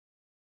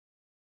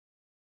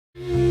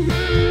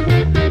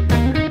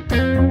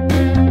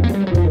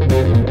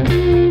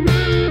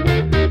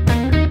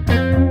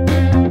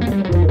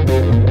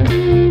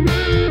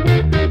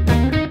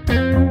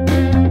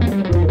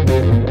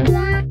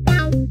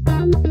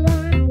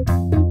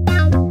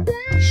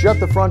Shut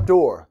the front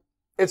door.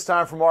 It's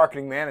time for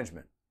marketing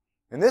management.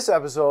 In this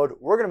episode,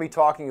 we're going to be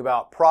talking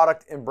about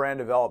product and brand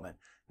development.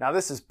 Now,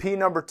 this is P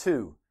number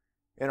 2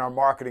 in our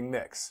marketing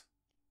mix.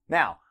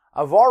 Now,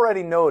 I've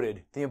already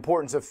noted the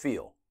importance of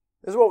feel.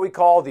 This is what we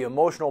call the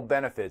emotional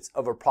benefits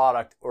of a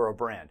product or a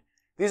brand.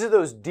 These are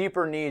those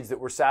deeper needs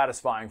that we're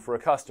satisfying for a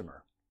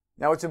customer.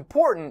 Now, it's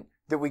important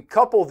that we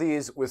couple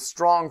these with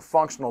strong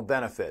functional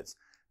benefits.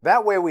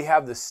 That way we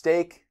have the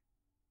steak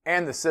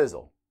and the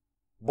sizzle.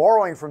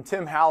 Borrowing from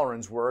Tim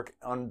Halloran's work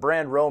on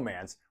brand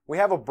romance, we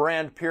have a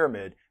brand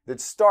pyramid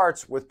that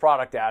starts with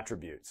product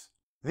attributes.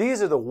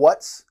 These are the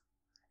what's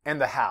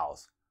and the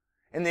how's.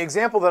 And the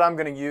example that I'm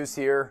going to use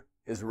here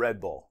is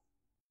Red Bull.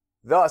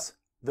 Thus,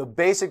 the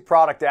basic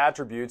product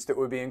attributes that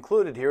would be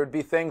included here would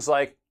be things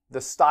like the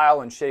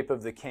style and shape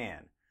of the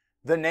can,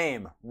 the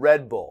name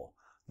Red Bull,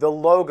 the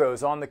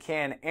logos on the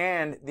can,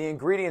 and the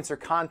ingredients or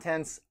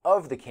contents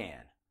of the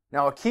can.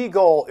 Now, a key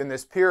goal in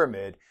this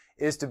pyramid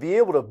is to be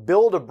able to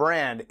build a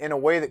brand in a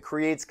way that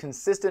creates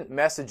consistent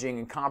messaging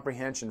and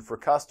comprehension for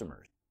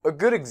customers. A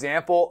good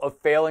example of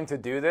failing to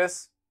do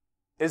this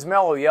is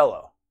Mellow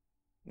Yellow.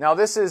 Now,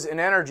 this is an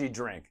energy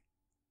drink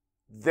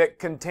that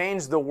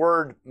contains the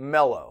word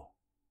mellow.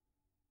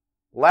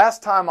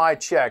 Last time I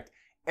checked,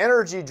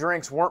 energy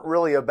drinks weren't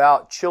really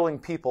about chilling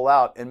people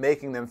out and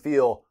making them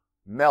feel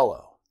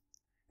mellow.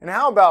 And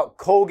how about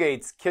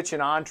Colgate's kitchen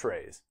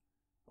entrees?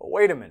 Well,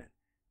 wait a minute.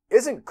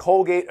 Isn't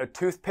Colgate a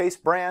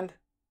toothpaste brand?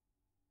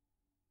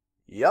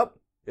 Yep,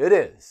 it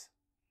is.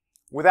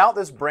 Without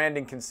this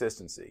branding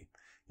consistency,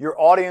 your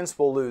audience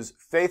will lose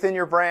faith in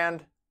your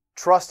brand,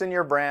 trust in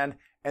your brand,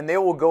 and they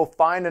will go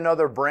find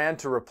another brand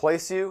to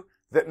replace you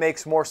that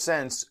makes more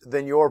sense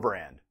than your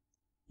brand.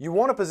 You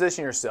want to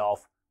position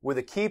yourself with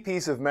a key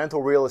piece of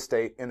mental real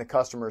estate in the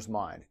customer's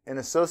mind, an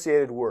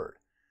associated word.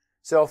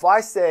 So if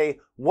I say,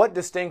 what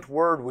distinct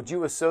word would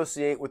you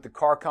associate with the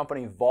car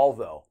company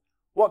Volvo?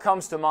 What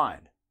comes to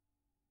mind?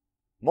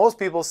 Most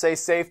people say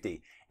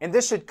safety, and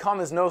this should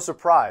come as no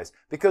surprise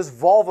because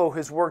Volvo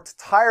has worked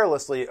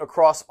tirelessly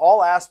across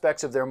all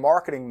aspects of their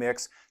marketing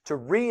mix to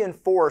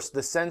reinforce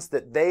the sense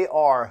that they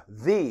are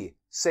the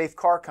safe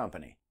car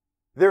company.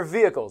 Their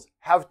vehicles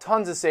have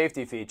tons of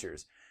safety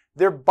features.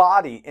 Their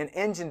body and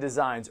engine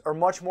designs are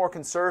much more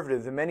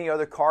conservative than many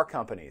other car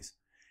companies.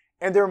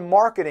 And their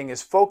marketing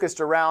is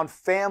focused around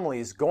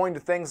families going to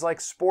things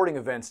like sporting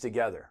events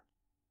together.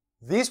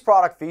 These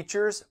product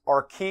features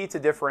are key to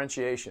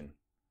differentiation.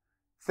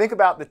 Think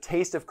about the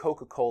taste of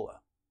Coca-Cola.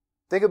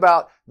 Think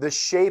about the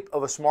shape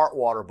of a smart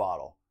water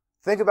bottle.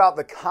 Think about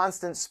the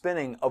constant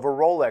spinning of a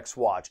Rolex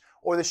watch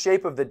or the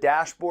shape of the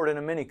dashboard in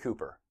a Mini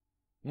Cooper.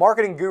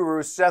 Marketing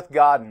guru Seth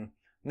Godin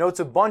notes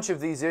a bunch of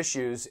these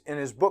issues in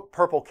his book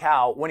Purple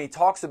Cow when he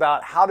talks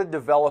about how to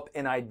develop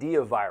an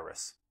idea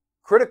virus.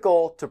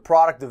 Critical to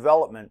product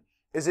development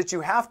is that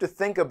you have to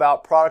think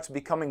about products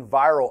becoming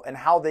viral and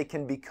how they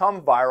can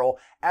become viral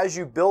as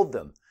you build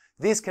them.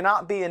 These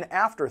cannot be an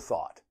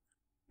afterthought.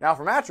 Now,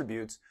 from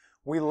attributes,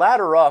 we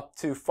ladder up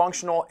to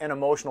functional and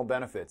emotional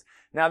benefits.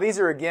 Now, these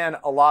are again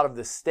a lot of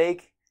the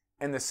steak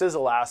and the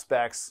sizzle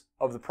aspects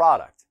of the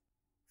product.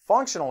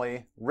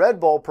 Functionally,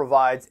 Red Bull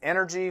provides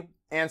energy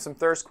and some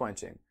thirst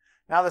quenching.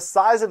 Now, the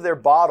size of their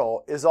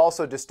bottle is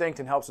also distinct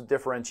and helps with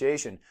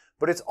differentiation,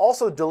 but it's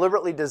also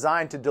deliberately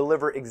designed to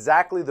deliver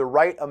exactly the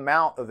right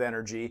amount of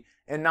energy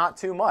and not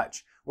too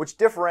much, which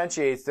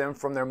differentiates them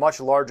from their much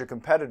larger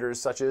competitors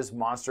such as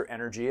Monster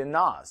Energy and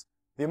NOS.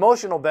 The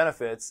emotional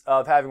benefits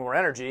of having more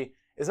energy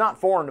is not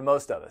foreign to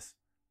most of us.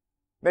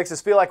 Makes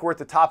us feel like we're at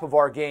the top of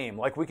our game,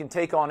 like we can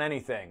take on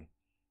anything.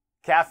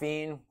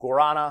 Caffeine,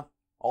 guarana,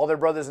 all their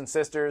brothers and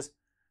sisters,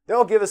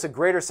 they'll give us a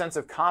greater sense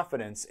of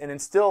confidence and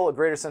instill a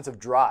greater sense of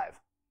drive.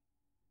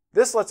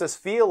 This lets us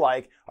feel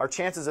like our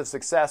chances of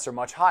success are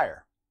much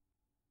higher.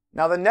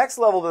 Now, the next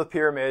level of the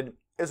pyramid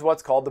is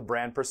what's called the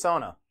brand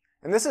persona.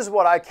 And this is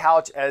what I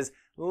couch as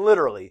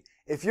literally,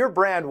 if your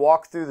brand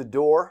walked through the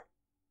door,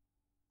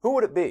 who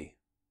would it be?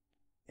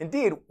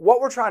 Indeed,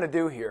 what we're trying to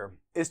do here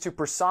is to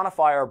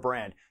personify our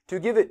brand, to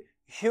give it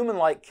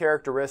human-like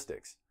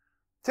characteristics.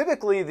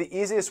 Typically, the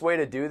easiest way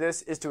to do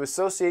this is to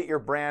associate your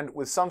brand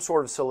with some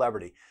sort of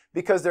celebrity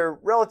because they're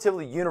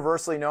relatively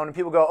universally known and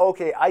people go,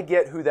 okay, I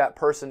get who that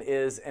person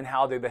is and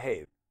how they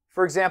behave.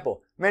 For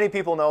example, many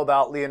people know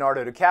about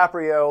Leonardo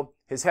DiCaprio,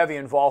 his heavy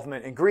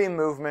involvement in green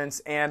movements,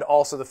 and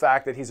also the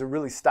fact that he's a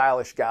really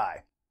stylish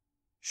guy.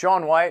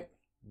 Shaun White,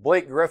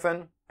 Blake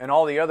Griffin, and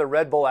all the other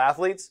Red Bull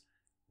athletes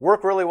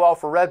work really well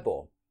for Red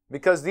Bull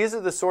because these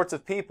are the sorts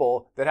of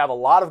people that have a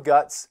lot of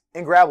guts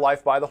and grab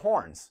life by the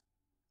horns.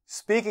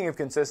 Speaking of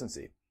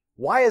consistency,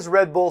 why is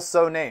Red Bull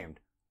so named?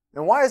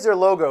 And why is their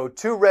logo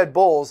two Red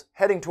Bulls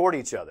heading toward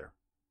each other?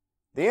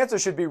 The answer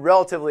should be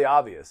relatively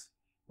obvious.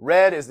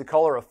 Red is the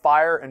color of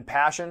fire and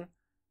passion,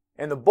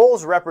 and the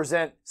bulls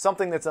represent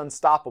something that's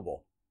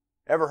unstoppable.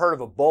 Ever heard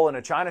of a bull in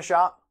a china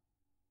shop?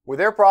 With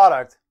their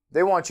product,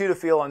 they want you to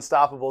feel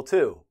unstoppable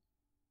too.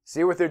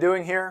 See what they're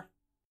doing here?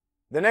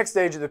 The next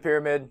stage of the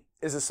pyramid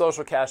is the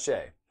social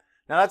cachet.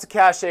 Now that's a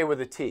cachet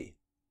with a T.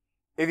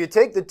 If you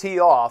take the T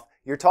off,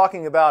 you're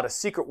talking about a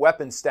secret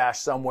weapon stash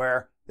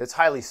somewhere that's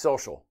highly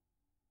social.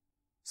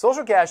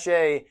 Social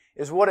cachet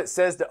is what it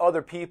says to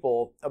other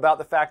people about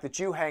the fact that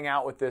you hang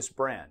out with this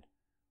brand.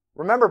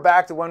 Remember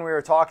back to when we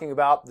were talking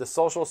about the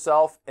social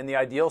self and the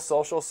ideal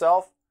social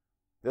self?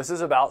 This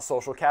is about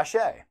social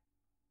cachet.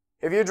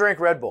 If you drink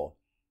Red Bull,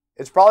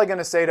 it's probably going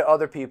to say to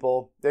other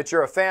people that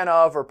you're a fan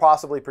of or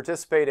possibly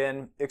participate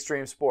in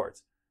extreme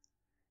sports.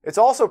 It's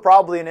also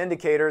probably an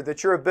indicator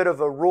that you're a bit of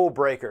a rule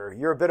breaker,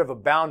 you're a bit of a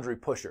boundary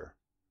pusher.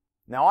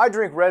 Now, I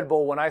drink Red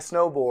Bull when I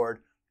snowboard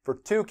for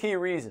two key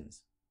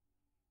reasons.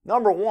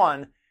 Number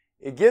one,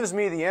 it gives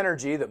me the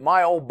energy that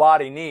my old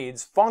body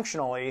needs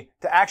functionally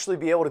to actually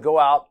be able to go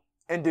out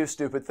and do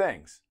stupid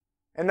things.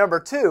 And number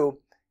two,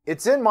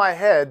 it's in my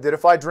head that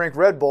if I drink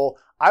Red Bull,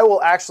 I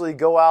will actually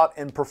go out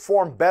and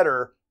perform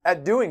better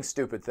at doing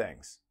stupid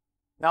things.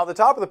 Now, at the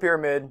top of the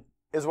pyramid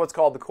is what's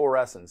called the core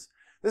essence.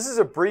 This is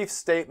a brief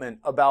statement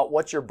about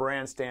what your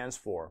brand stands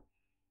for.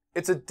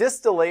 It's a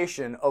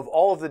distillation of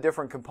all of the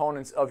different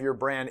components of your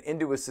brand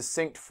into a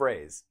succinct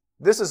phrase.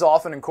 This is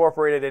often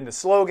incorporated into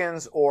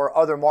slogans or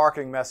other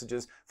marketing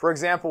messages. For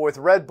example, with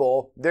Red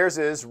Bull, theirs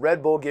is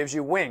Red Bull gives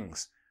you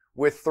wings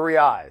with 3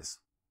 eyes.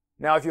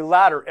 Now, if you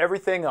ladder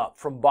everything up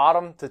from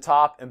bottom to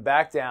top and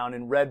back down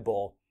in Red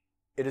Bull,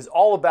 it is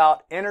all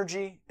about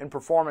energy and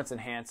performance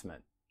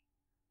enhancement.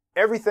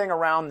 Everything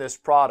around this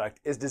product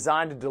is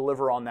designed to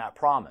deliver on that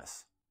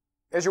promise.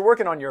 As you're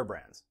working on your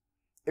brands,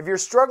 if you're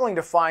struggling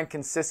to find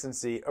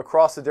consistency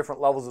across the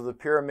different levels of the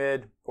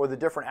pyramid or the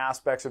different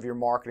aspects of your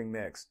marketing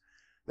mix,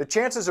 the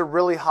chances are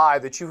really high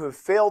that you have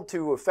failed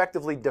to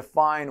effectively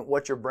define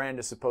what your brand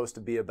is supposed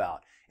to be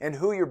about and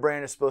who your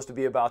brand is supposed to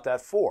be about that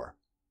for.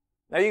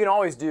 Now, you can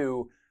always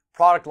do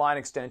product line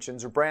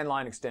extensions or brand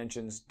line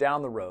extensions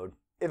down the road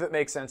if it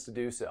makes sense to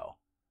do so.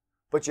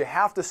 But you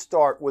have to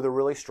start with a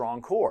really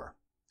strong core.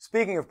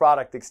 Speaking of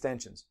product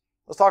extensions,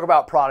 let's talk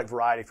about product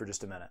variety for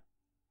just a minute.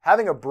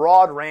 Having a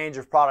broad range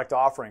of product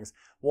offerings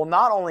will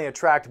not only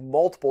attract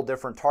multiple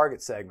different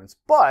target segments,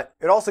 but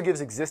it also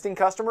gives existing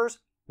customers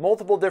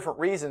multiple different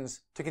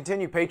reasons to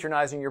continue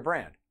patronizing your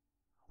brand.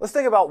 Let's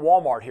think about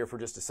Walmart here for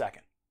just a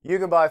second. You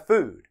can buy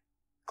food,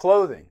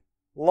 clothing,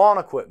 lawn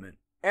equipment,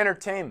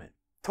 entertainment,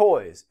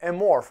 toys, and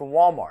more from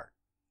Walmart.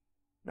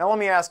 Now let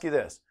me ask you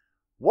this.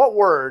 What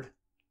word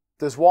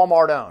does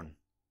Walmart own?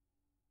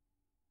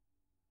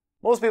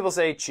 Most people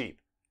say cheap,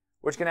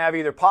 which can have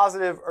either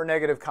positive or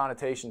negative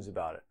connotations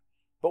about it.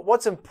 But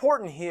what's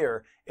important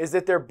here is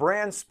that their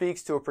brand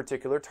speaks to a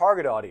particular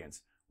target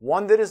audience,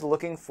 one that is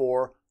looking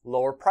for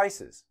lower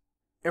prices.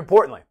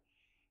 Importantly,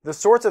 the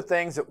sorts of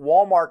things that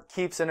Walmart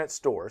keeps in its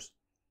stores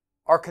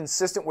are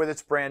consistent with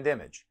its brand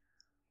image.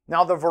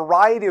 Now, the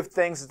variety of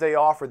things that they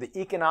offer, the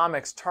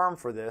economics term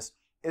for this,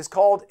 is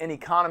called an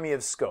economy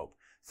of scope.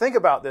 Think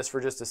about this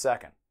for just a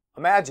second.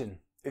 Imagine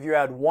if you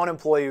had one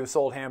employee who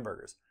sold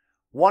hamburgers,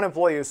 one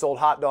employee who sold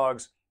hot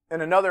dogs,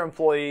 and another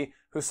employee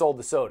who sold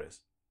the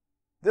sodas.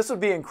 This would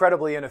be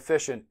incredibly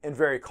inefficient and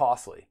very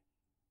costly.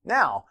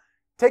 Now,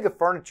 take a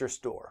furniture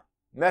store,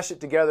 mesh it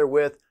together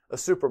with a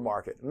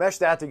supermarket, mesh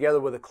that together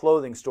with a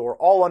clothing store,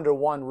 all under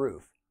one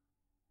roof.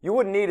 You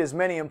wouldn't need as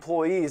many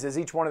employees as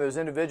each one of those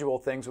individual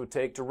things would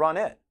take to run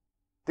it.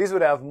 These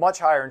would have much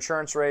higher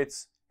insurance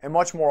rates and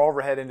much more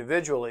overhead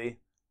individually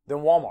than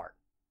Walmart.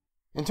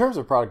 In terms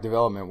of product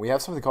development, we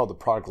have something called the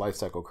product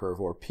lifecycle curve,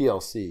 or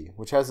PLC,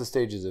 which has the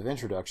stages of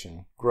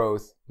introduction,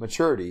 growth,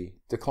 maturity,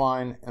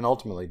 decline, and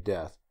ultimately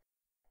death.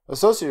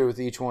 Associated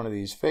with each one of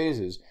these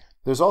phases,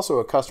 there's also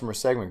a customer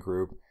segment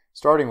group,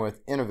 starting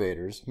with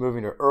innovators,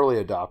 moving to early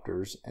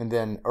adopters, and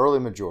then early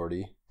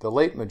majority, the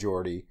late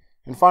majority,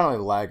 and finally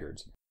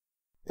laggards.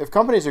 If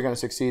companies are going to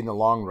succeed in the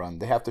long run,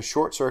 they have to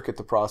short-circuit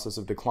the process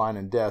of decline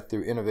and death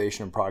through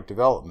innovation and product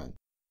development.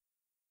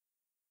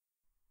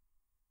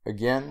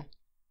 Again,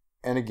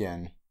 and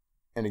again,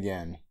 and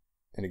again,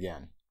 and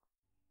again.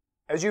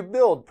 As you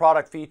build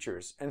product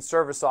features and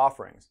service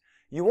offerings,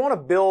 you want to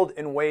build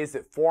in ways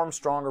that form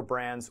stronger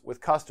brands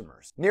with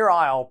customers. Nir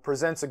Eyal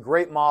presents a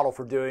great model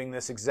for doing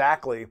this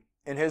exactly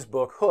in his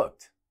book,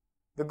 Hooked.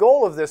 The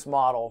goal of this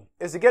model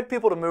is to get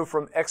people to move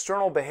from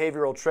external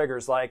behavioral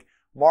triggers like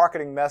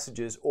marketing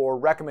messages or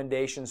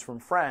recommendations from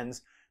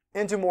friends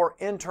into more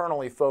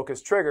internally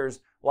focused triggers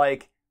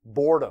like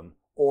boredom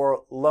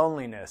or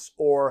loneliness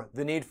or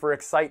the need for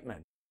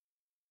excitement.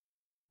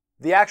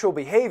 The actual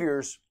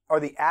behaviors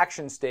are the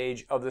action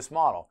stage of this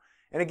model.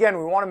 And again,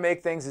 we want to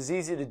make things as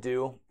easy to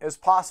do as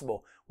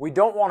possible. We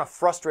don't want to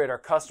frustrate our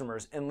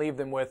customers and leave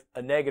them with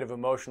a negative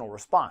emotional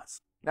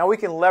response. Now, we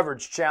can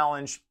leverage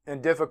challenge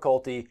and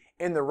difficulty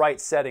in the right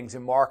settings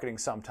in marketing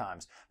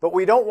sometimes, but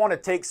we don't want to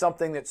take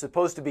something that's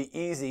supposed to be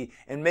easy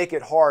and make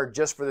it hard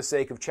just for the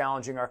sake of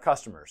challenging our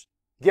customers.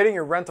 Getting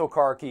your rental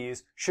car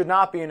keys should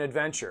not be an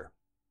adventure.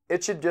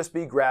 It should just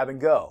be grab and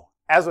go.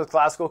 As with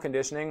classical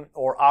conditioning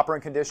or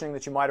operant conditioning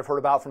that you might have heard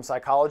about from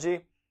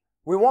psychology,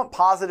 we want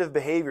positive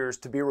behaviors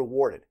to be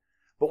rewarded,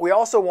 but we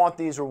also want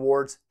these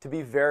rewards to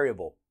be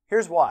variable.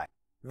 Here's why.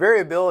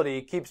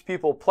 Variability keeps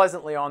people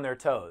pleasantly on their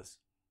toes.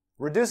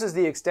 reduces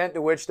the extent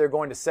to which they're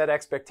going to set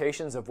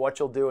expectations of what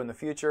you'll do in the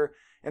future,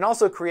 and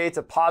also creates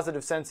a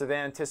positive sense of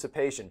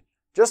anticipation,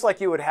 just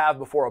like you would have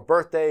before a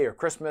birthday or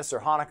Christmas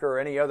or Hanukkah or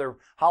any other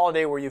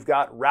holiday where you've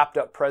got wrapped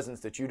up presents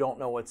that you don't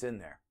know what's in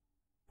there.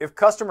 If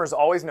customers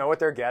always know what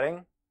they're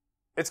getting,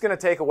 it's going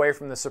to take away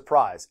from the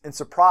surprise, and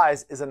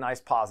surprise is a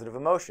nice positive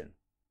emotion.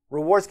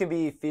 Rewards can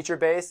be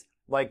feature-based,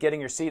 like getting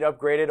your seat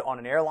upgraded on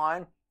an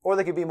airline, or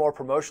they could be more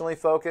promotionally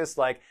focused,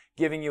 like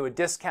giving you a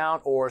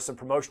discount or some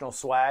promotional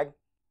swag.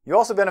 You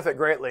also benefit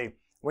greatly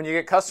when you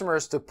get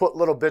customers to put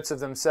little bits of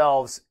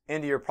themselves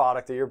into your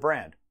product or your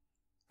brand.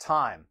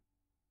 Time,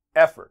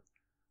 effort,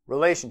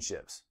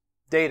 relationships,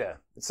 data,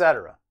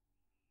 etc.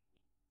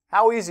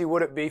 How easy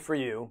would it be for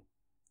you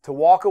to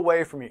walk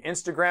away from your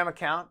Instagram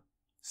account,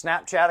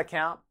 Snapchat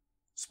account,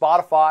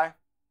 Spotify?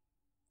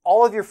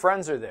 All of your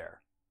friends are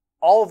there.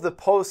 All of the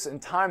posts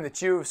and time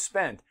that you've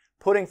spent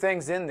putting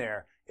things in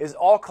there is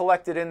all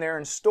collected in there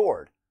and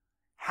stored.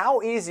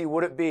 How easy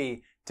would it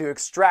be to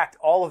extract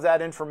all of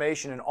that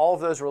information and all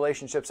of those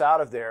relationships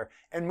out of there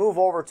and move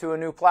over to a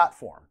new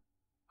platform?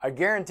 I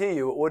guarantee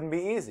you it wouldn't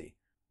be easy.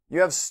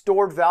 You have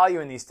stored value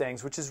in these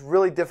things, which is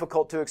really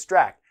difficult to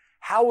extract.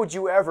 How would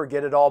you ever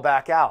get it all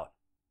back out?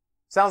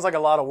 Sounds like a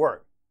lot of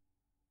work.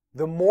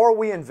 The more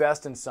we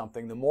invest in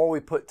something, the more we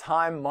put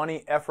time,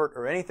 money, effort,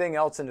 or anything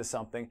else into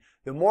something,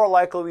 the more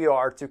likely we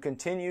are to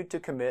continue to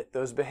commit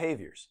those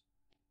behaviors.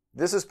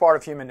 This is part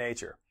of human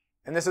nature,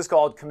 and this is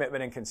called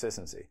commitment and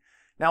consistency.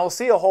 Now, we'll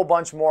see a whole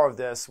bunch more of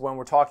this when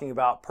we're talking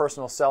about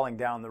personal selling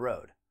down the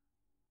road.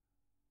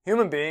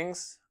 Human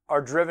beings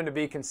are driven to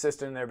be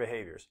consistent in their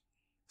behaviors.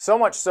 So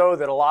much so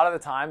that a lot of the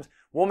times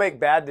we'll make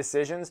bad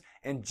decisions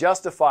and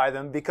justify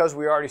them because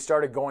we already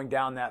started going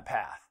down that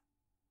path.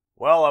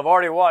 Well, I've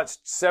already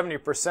watched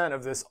 70%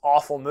 of this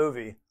awful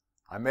movie.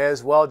 I may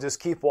as well just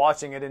keep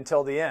watching it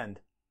until the end.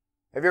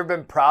 Have you ever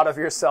been proud of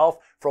yourself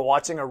for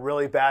watching a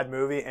really bad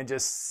movie and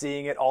just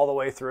seeing it all the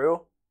way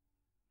through?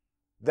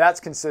 That's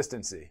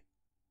consistency.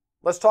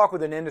 Let's talk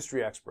with an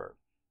industry expert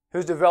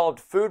who's developed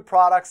food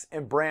products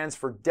and brands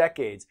for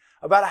decades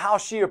about how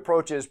she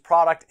approaches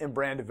product and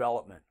brand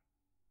development.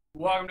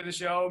 Welcome to the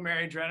show,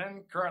 Mary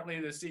Drennan, currently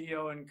the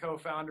CEO and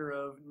co-founder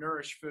of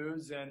Nourish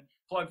Foods, and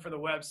plug for the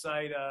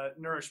website,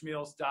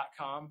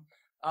 nourishmeals.com.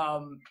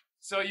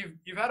 So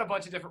you've had a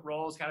bunch of different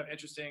roles, kind of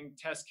interesting,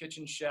 test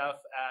kitchen chef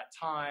at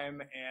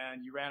Time,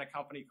 and you ran a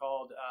company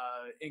called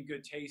In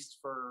Good Taste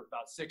for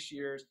about 6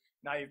 years.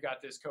 Now you've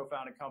got this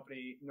co-founded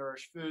company,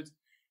 Nourish Foods.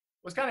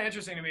 What's kind of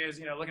interesting to me is,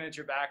 looking at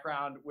your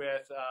background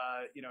with,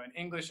 an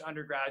English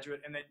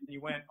undergraduate, and then you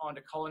went on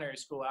to culinary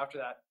school after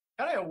that.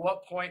 Kind of at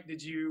what point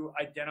did you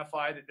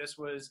identify that this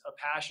was a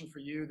passion for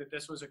you, that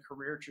this was a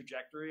career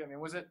trajectory? I mean,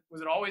 was it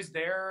always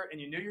there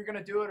and you knew you were going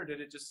to do it, or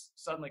did it just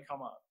suddenly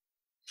come up?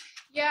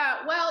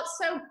 Yeah, well,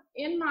 so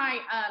in my,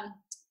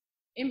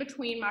 in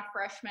between my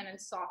freshman and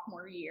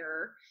sophomore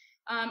year,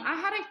 I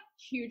had a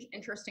huge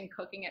interest in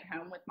cooking at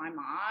home with my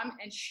mom,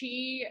 and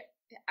she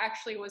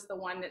actually was the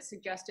one that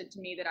suggested to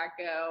me that I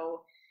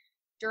go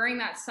during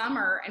that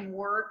summer and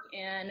work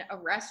in a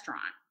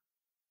restaurant.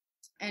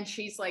 And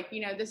she's like,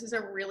 this is a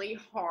really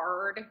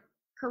hard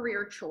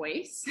career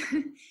choice.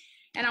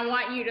 And I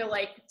want you to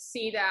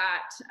see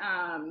that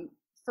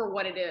for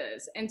what it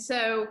is. And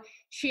so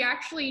she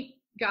actually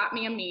got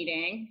me a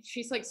meeting.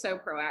 She's so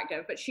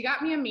proactive, but she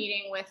got me a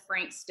meeting with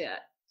Frank Stitt,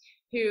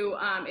 who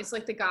is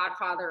the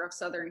godfather of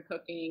Southern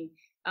cooking.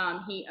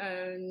 He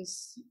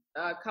owns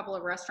a couple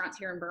of restaurants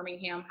here in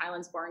Birmingham,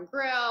 Highlands Bar and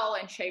Grill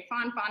and Chez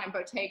Fonfon and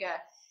Bottega.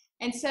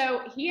 And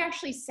so he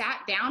actually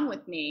sat down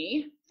with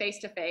me face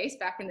to face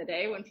back in the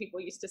day when people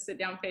used to sit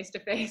down face to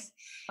face.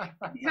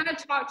 He kind of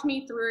talked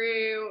me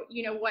through,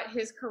 what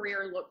his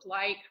career looked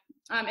like.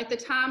 At the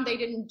time, they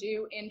didn't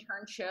do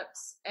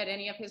internships at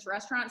any of his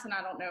restaurants, and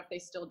I don't know if they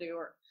still do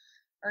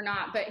or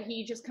not, but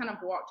he just kind of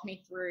walked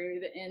me through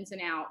the ins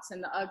and outs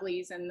and the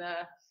uglies and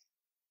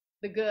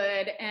the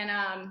good.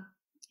 And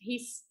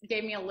he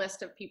gave me a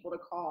list of people to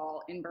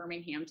call in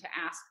Birmingham to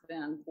ask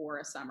them for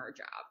a summer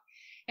job.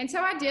 And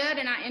so I did,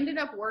 and I ended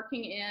up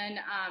working in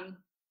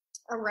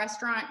a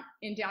restaurant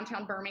in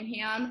downtown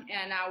Birmingham,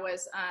 and I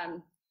was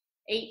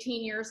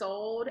 18 years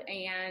old,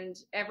 and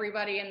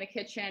everybody in the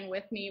kitchen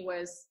with me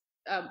was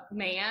a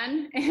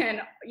man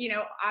and,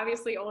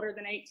 obviously older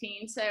than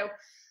 18. So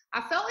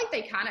I felt like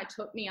they kind of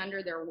took me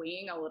under their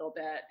wing a little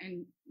bit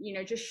and,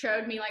 just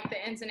showed me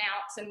the ins and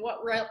outs and what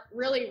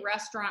really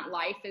restaurant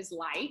life is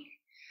like.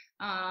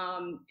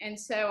 And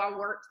so I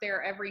worked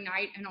there every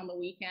night and on the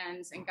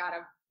weekends and got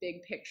a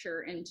big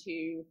picture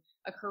into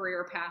a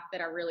career path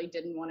that I really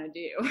didn't want to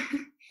do.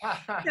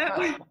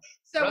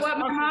 So what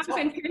my mom's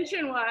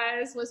intention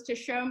was to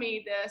show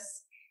me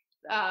this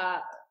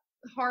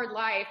hard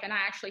life, and I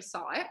actually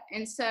saw it.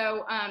 And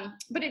so,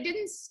 but it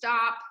didn't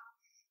stop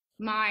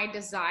my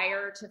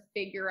desire to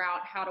figure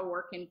out how to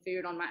work in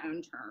food on my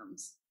own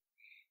terms.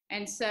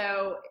 And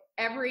so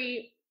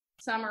every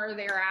summer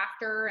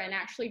thereafter, and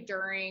actually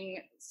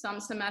during some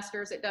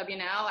semesters at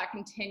WNL, I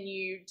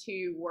continued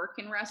to work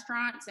in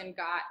restaurants and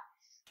got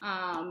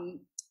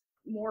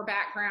more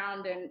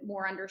background and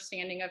more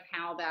understanding of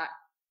how that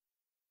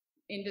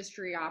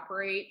industry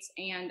operates.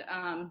 And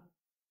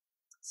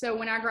so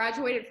when I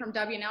graduated from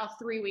W&L,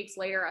 3 weeks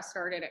later, I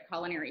started at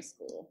culinary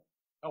school.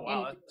 Oh,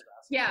 wow. And,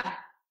 yeah.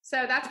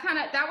 So that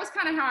was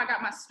kind of how I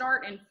got my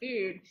start in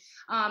food.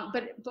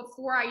 But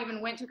before I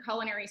even went to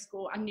culinary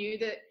school, I knew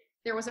that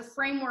there was a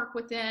framework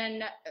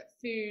within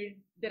food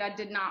that I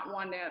did not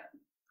want to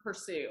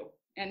pursue,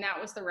 and that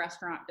was the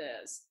restaurant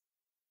biz.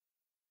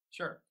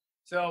 Sure.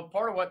 So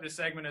part of what this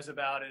segment is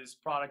about is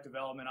product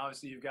development.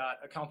 Obviously, you've got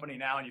a company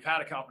now, and you've had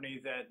a company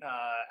that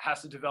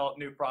has to develop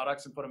new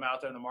products and put them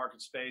out there in the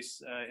market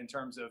space in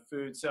terms of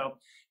food. So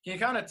can you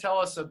kind of tell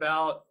us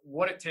about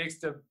what it takes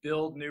to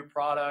build new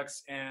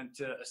products and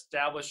to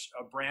establish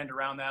a brand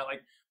around that?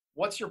 Like,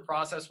 what's your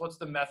process? What's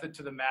the method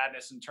to the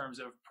madness in terms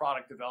of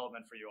product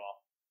development for you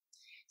all?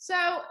 So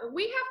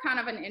we have kind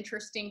of an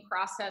interesting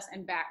process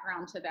and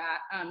background to that.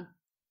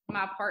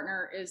 My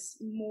partner is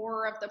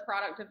more of the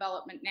product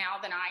development now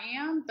than I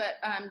am, but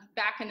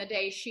back in the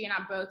day, she and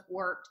I both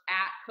worked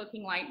at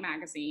Cooking Light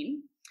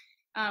magazine,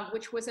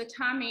 which was a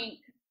Time Inc.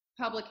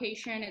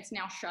 publication. It's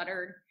now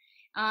shuttered.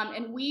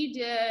 And we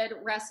did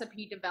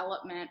recipe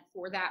development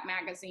for that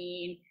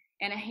magazine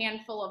and a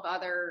handful of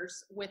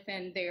others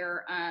within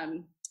their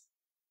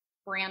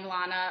brand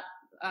lineup,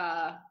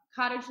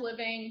 Cottage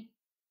Living,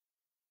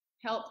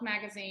 Health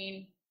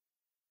Magazine,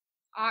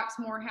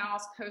 Oxmoor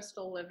House,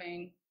 Coastal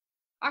Living.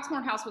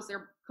 Oxmoor House was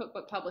their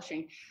cookbook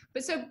publishing.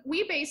 But so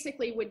we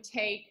basically would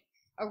take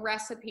a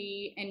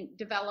recipe and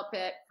develop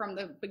it from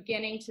the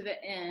beginning to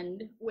the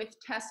end with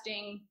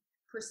testing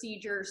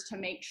procedures to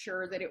make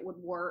sure that it would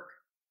work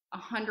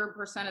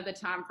 100% of the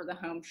time for the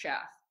home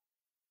chef.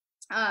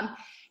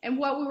 And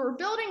what we were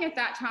building at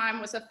that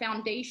time was a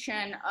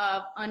foundation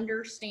of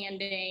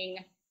understanding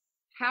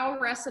how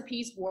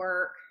recipes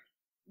work,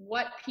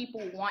 what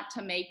people want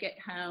to make at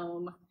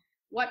home,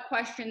 what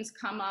questions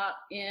come up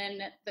in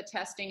the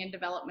testing and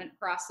development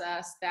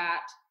process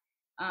that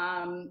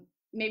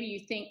maybe you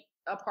think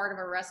a part of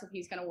a recipe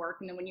is going to work,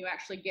 and then when you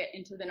actually get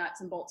into the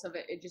nuts and bolts of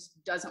it, it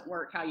just doesn't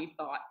work how you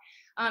thought.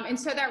 And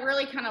so that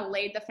really kind of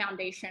laid the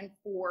foundation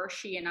for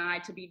she and I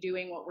to be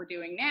doing what we're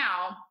doing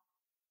now.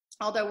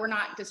 Although we're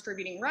not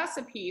distributing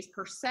recipes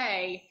per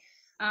se,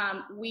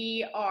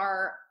 we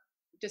are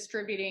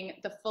distributing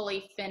the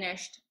fully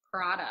finished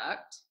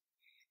product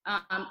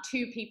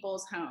to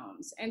people's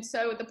homes. And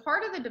so the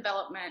part of the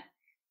development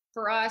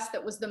for us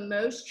that was the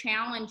most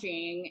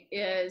challenging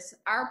is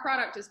our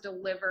product is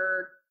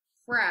delivered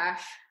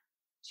fresh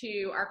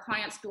to our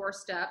clients'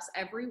 doorsteps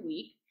every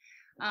week.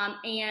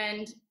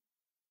 And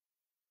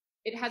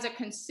it has a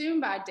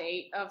consume by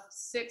date of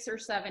 6 or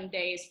 7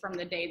 days from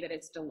the day that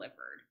it's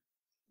delivered.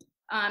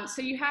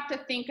 So you have to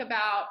think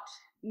about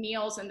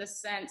meals in the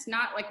sense,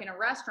 not like in a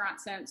restaurant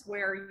sense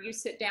where you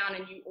sit down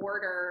and you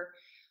order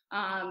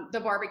the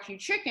barbecue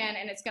chicken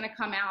and it's going to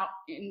come out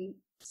in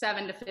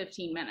 7 to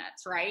 15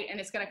 minutes, right? And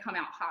it's going to come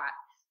out hot.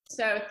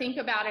 So think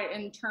about it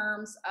in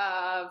terms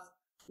of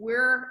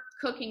we're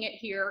cooking it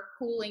here,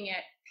 cooling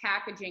it,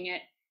 packaging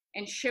it,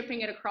 and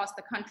shipping it across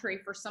the country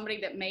for somebody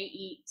that may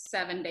eat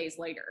 7 days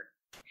later.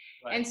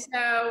 Right. And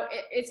so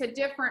it's a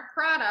different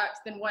product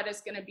than what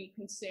is going to be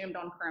consumed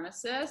on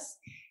premises.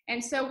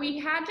 And so we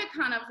had to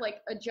kind of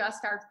like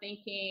adjust our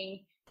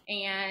thinking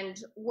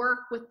and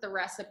work with the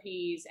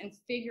recipes and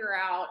figure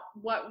out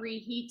what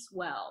reheats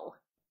well.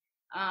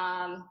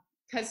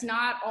 Because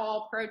not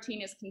all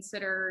protein is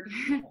considered,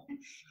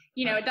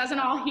 it doesn't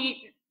all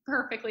heat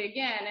perfectly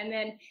again. And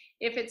then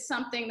if it's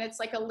something that's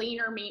like a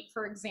leaner meat,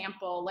 for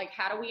example, like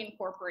how do we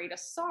incorporate a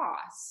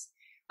sauce?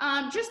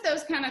 Just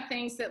those kind of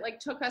things that like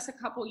took us a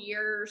couple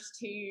years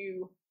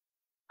to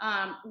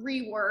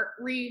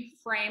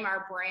reframe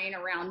our brain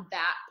around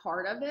that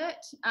part of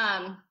it.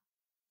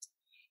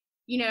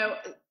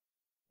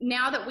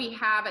 Now that we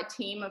have a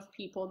team of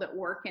people that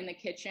work in the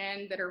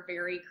kitchen that are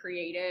very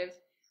creative,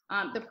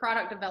 the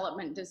product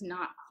development does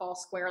not fall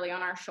squarely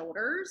on our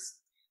shoulders,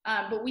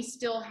 but we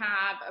still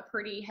have a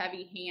pretty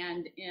heavy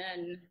hand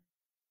in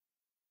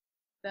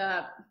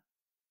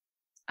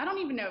I don't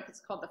even know if it's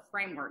called the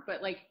framework,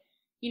 but like,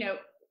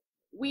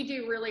 we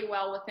do really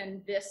well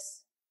within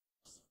this.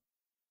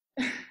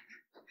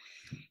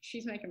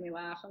 She's making me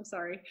laugh. I'm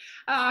sorry.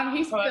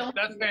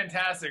 That's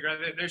fantastic.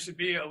 Right? There should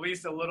be at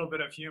least a little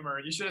bit of humor.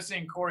 You should have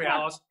seen Corey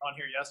Allison on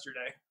here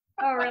yesterday.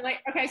 Oh, really?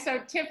 Okay,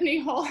 so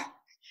Tiffany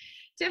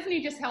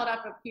just held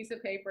up a piece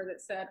of paper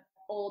that said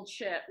old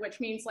shit, which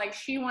means like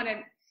she wanted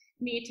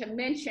me to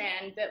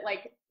mention that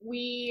like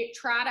we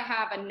try to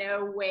have a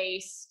no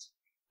waste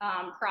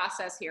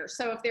process here.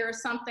 So if there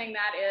is something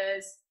that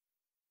is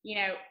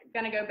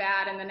going to go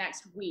bad in the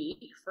next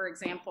week, for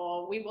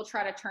example, we will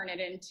try to turn it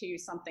into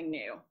something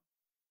new.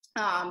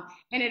 And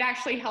it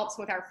actually helps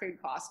with our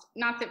food cost.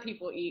 Not that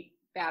people eat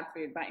bad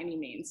food by any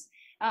means.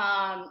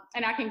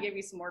 And I can give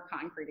you some more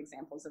concrete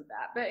examples of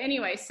that. But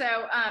anyway,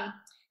 so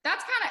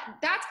that's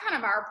kind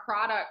of our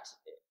product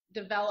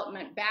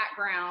development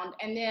background.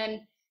 And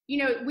then,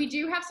 we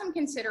do have some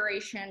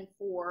consideration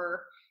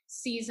for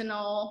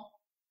seasonal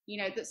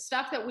The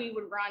stuff that we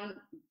would run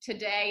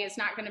today is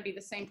not going to be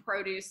the same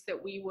produce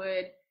that we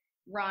would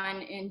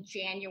run in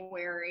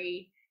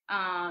January.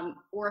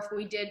 Or if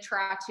we did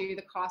try to,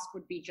 the cost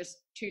would be just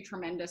too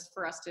tremendous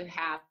for us to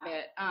have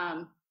it.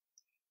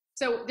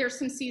 So there's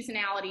some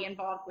seasonality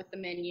involved with the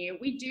menu.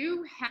 We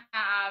do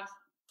have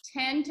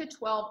 10 to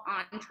 12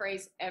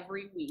 entrees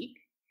every week,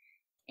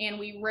 and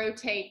we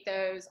rotate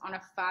those on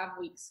a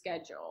 5-week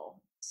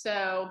schedule.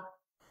 So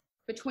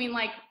between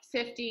like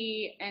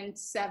 50 and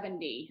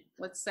 70,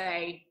 let's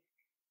say,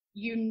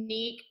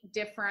 unique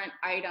different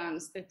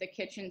items that the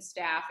kitchen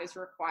staff is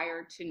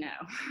required to know.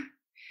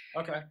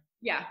 Okay.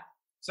 Yeah.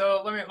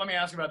 So let me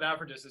ask about that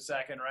for just a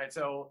second, right?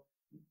 So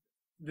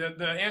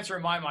the answer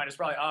in my mind is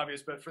probably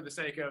obvious, but for the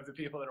sake of the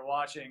people that are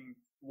watching,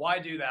 why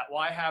do that?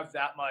 Why have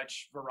that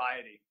much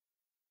variety?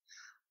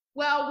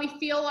 Well, we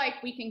feel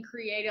like we can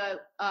create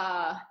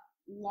a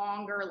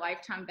longer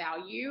lifetime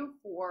value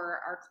for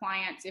our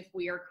clients if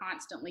we are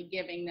constantly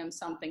giving them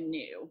something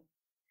new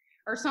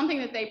or something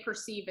that they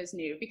perceive as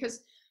new.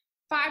 Because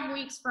 5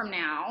 weeks from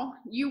now,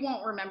 you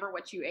won't remember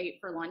what you ate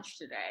for lunch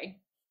today.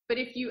 But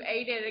if you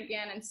ate it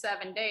again in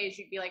 7 days,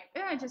 you'd be like,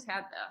 I just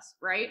had this,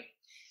 right?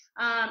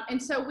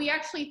 And so we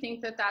actually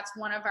think that that's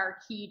one of our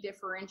key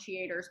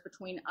differentiators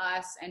between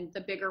us and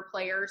the bigger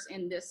players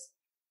in this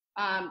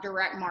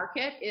direct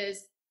market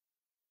is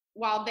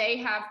while they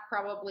have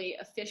probably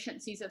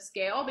efficiencies of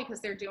scale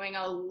because they're doing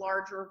a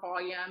larger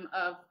volume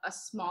of a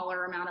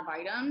smaller amount of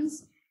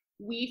items,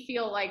 we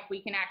feel like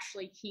we can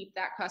actually keep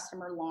that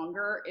customer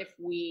longer if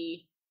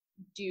we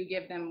do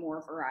give them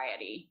more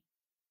variety.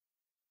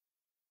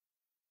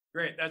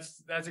 Great.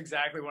 That's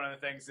exactly one of the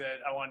things that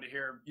I wanted to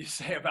hear you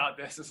say about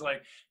this is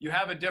like you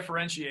have a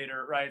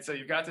differentiator, right? So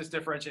you've got this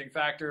differentiating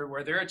factor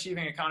where they're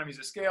achieving economies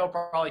of scale,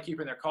 probably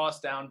keeping their costs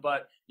down,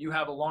 but you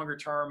have a longer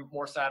term,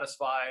 more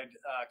satisfied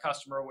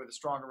customer with a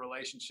stronger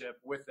relationship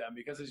with them.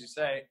 Because as you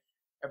say,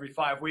 every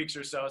 5 weeks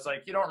or so, it's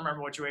like you don't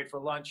remember what you ate for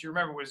lunch. You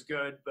remember it was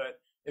good, but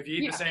if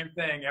you eat the same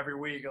thing every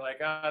week, you're like,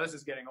 this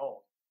is getting old.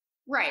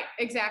 Right,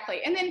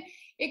 exactly. And then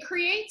it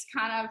creates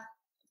kind of,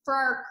 for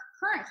our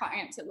current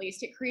clients at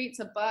least, it creates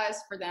a buzz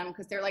for them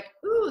because they're like,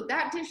 ooh,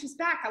 that dish is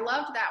back. I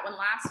loved that one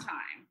last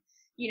time,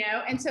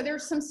 And so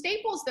there's some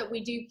staples that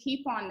we do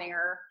keep on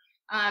there,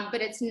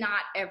 but it's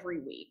not every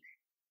week.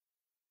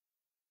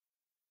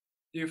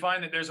 Do you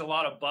find that there's a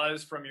lot of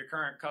buzz from your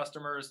current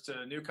customers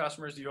to new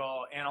customers? Do you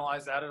all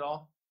analyze that at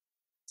all?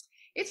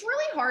 It's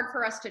really hard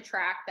for us to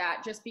track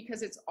that just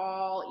because it's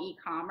all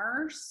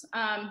e-commerce.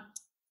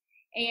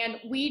 And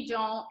we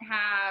don't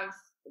have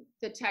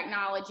the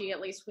technology, at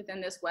least within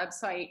this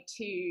website,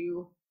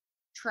 to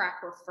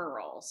track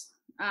referrals.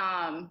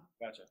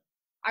 Gotcha.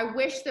 I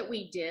wish that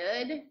we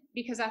did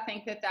because I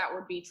think that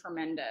would be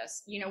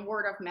tremendous.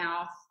 Word of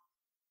mouth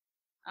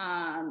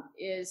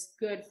is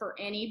good for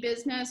any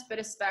business, but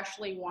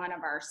especially one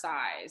of our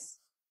size.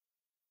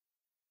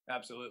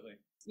 Absolutely.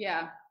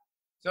 Yeah.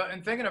 So,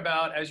 and thinking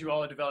about, as you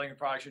all are developing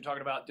products, you're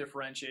talking about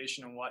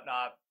differentiation and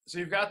whatnot. So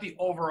you've got the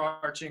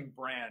overarching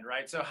brand,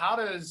 right? So how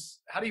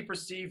do you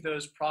perceive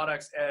those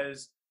products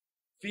as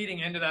feeding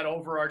into that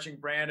overarching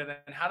brand? And then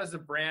how does the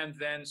brand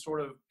then sort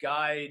of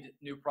guide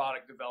new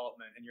product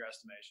development in your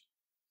estimation?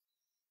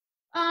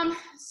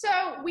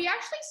 So we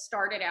actually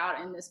started out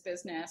in this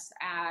business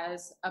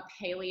as a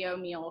paleo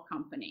meal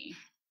company.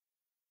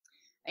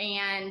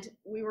 And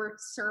we were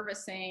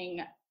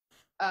servicing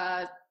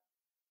a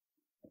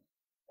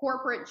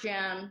corporate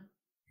gym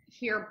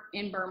here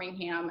in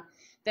Birmingham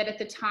that at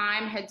the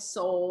time had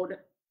sold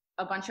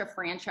a bunch of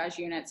franchise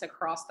units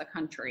across the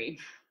country.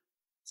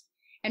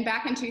 And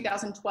back in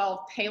 2012,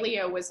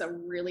 paleo was a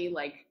really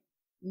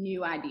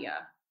new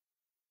idea.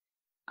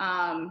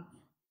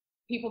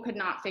 People could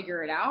not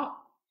figure it out.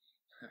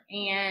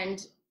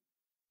 And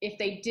if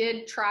they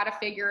did try to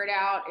figure it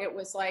out, it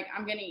was like,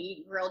 I'm going to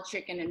eat grilled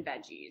chicken and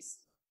veggies.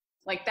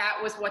 That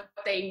was what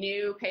they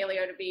knew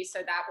paleo to be. So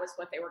that was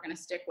what they were going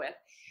to stick with.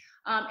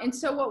 And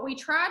so what we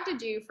tried to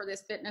do for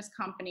this fitness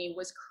company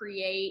was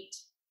create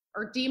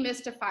or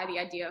demystify the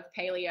idea of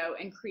paleo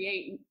and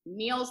create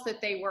meals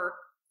that they were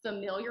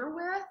familiar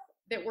with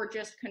that were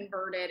just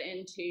converted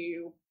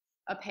into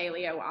a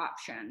paleo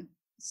option.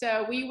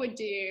 So we would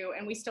do,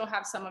 and we still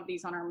have some of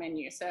these on our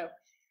menu. So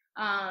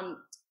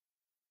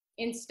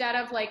instead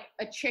of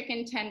a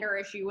chicken tender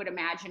as you would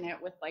imagine it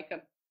with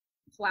a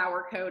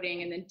flour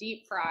coating and then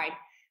deep fried,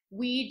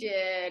 we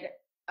did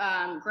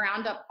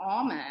ground up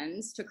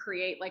almonds to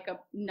create a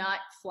nut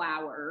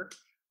flour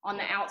on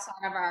the outside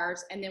of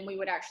ours, and then we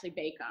would actually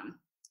bake them.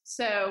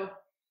 So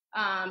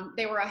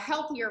they were a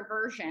healthier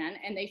version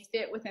and they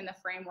fit within the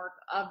framework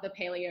of the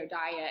paleo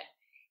diet.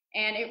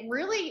 And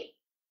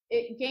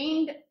it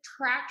gained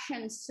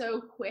traction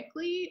so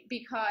quickly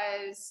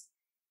because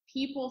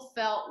people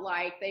felt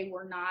like they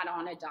were not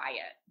on a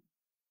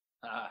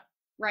diet.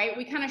 Right?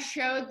 We kind of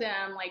showed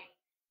them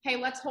hey,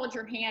 let's hold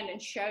your hand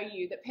and show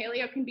you that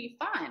paleo can be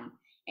fun.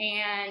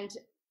 And,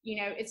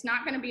 it's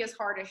not going to be as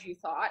hard as you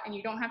thought, and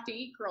you don't have to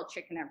eat grilled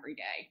chicken every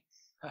day.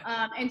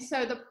 And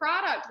so the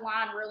product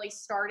line really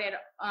started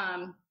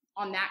on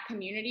on that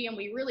community, and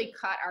we really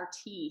cut our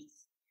teeth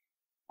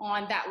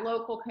on that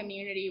local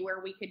community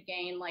where we could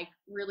gain like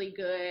really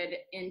good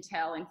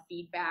intel and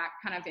feedback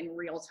kind of in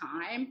real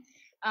time.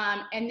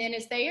 And then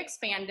as they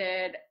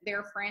expanded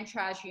their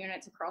franchise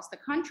units across the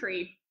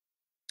country,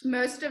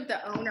 most of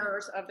the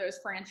owners of those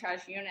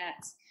franchise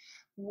units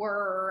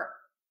were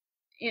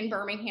in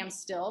Birmingham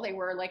still. They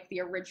were like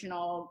the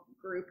original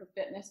group of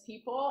fitness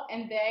people,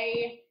 and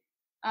they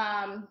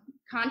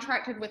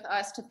contracted with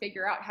us to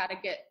figure out how to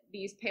get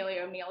these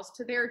paleo meals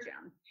to their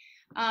gym.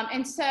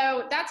 And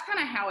so that's kind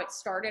of how it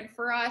started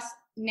for us.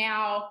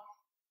 Now,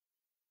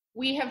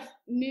 we have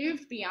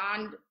moved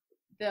beyond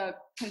the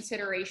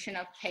consideration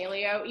of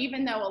paleo,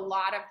 even though a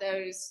lot of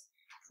those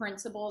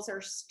principles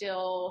are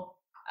still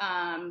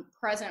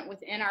present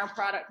within our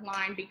product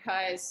line,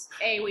 because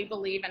we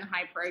believe in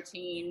high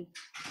protein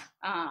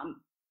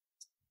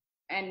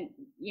and,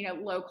 you know,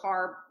 low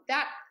carb.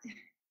 That,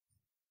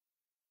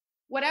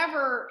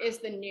 whatever is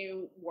the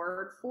new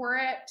word for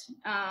it,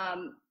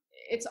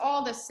 it's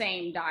all the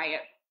same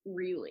diet,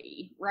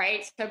 really,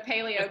 right? So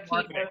paleo,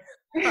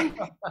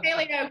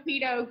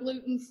 keto,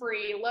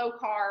 gluten-free, low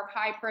carb,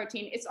 high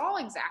protein, it's all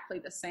exactly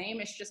the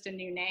same. It's just a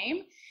new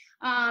name.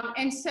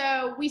 And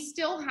so we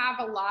still have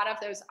a lot of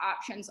those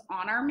options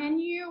on our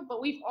menu,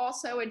 but we've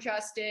also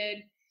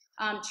adjusted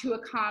to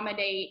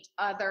accommodate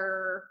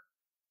other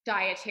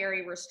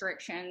dietary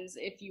restrictions,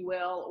 if you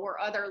will, or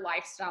other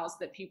lifestyles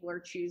that people are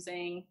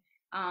choosing,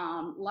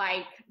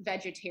 like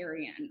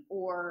vegetarian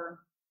or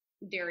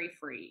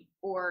dairy-free,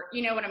 or,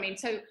 you know what I mean?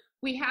 So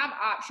we have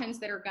options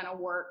that are going to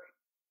work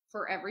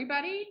for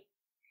everybody.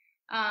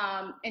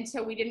 And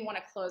so we didn't want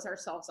to close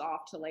ourselves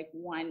off to like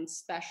one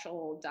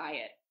special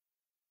diet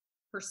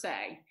per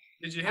se.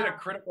 Did you hit a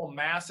critical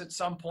mass at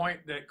some point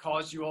that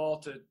caused you all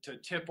to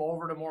tip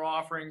over to more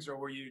offerings, or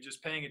were you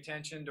just paying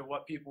attention to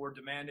what people were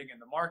demanding in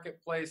the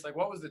marketplace? Like,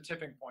 what was the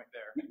tipping point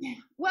there?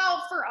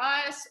 Well, for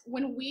us,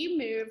 when we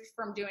moved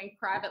from doing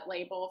private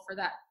label for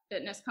that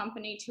fitness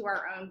company to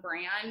our own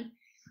brand,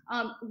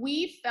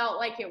 we felt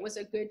like it was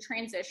a good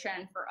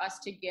transition for us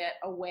to get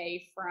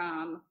away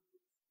from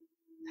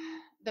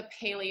the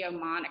paleo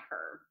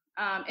moniker.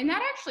 And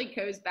that actually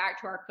goes back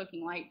to our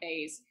Cooking Light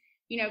days.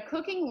 You know,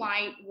 Cooking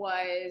Light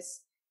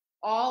was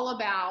all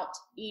about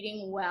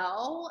eating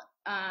well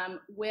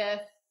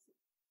with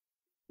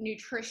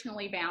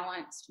nutritionally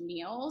balanced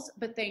meals,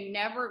 but they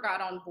never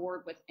got on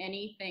board with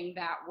anything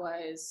that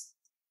was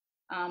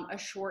a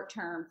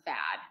short-term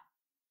fad.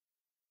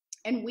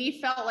 And we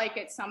felt like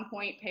at some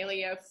point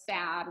paleo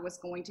fad was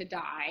going to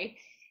die.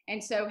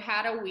 And so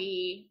how do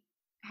we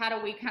kind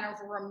of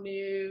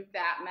remove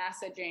that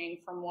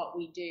messaging from what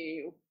we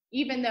do,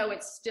 even though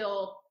it's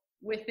still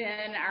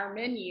within our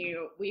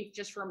menu? We've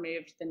just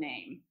removed the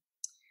name.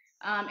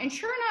 And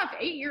sure enough,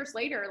 8 years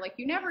later, like,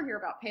 you never hear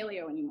about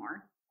paleo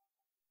anymore.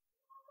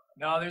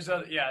 No, there's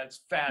other,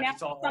 it's fads. Yeah,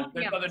 it's all,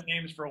 there's other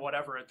names for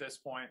whatever at this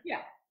point.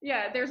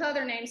 Yeah, there's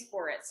other names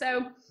for it.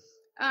 So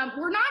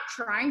we're not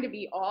trying to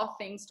be all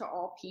things to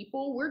all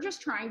people. We're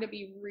just trying to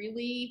be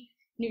really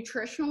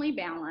nutritionally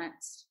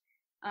balanced.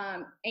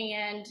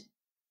 And,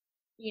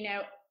 you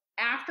know,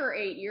 after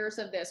 8 years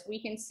of this,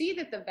 we can see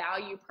that the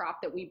value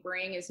prop that we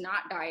bring is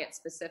not diet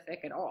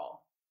specific at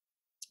all.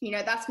 You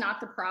know, that's not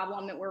the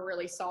problem that we're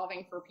really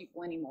solving for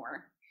people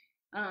anymore.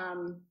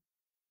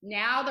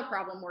 Now the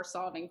problem we're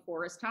solving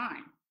for is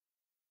time.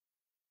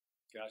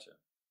 Gotcha.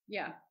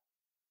 Yeah.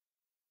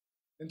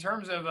 In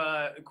terms of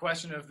the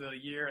question of the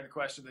year and the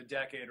question of the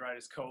decade, right,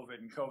 is COVID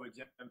and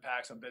COVID's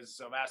impacts on business.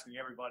 So I'm asking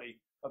everybody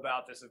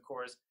about this, of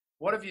course.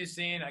 What have you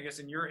seen, I guess,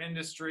 in your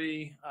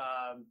industry,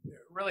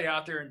 really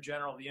out there in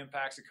general, the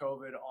impacts of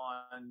COVID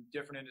on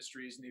different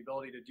industries and the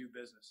ability to do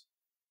business?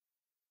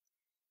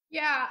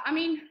 Yeah, I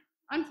mean,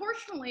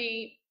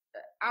 unfortunately,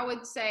 I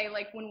would say,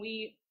 like, when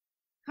we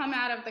come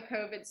out of the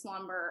COVID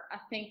slumber, I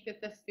think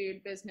that the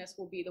food business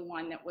will be the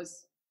one that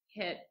was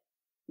hit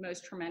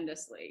most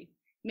tremendously,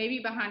 maybe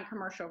behind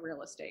commercial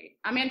real estate.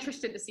 I'm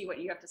interested to see what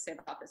you have to say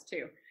about this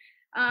too.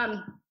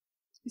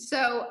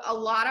 So a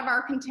lot of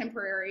our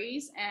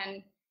contemporaries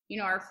and, you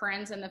know, our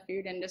friends in the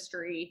food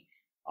industry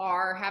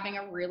are having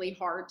a really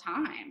hard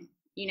time.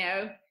 You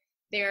know,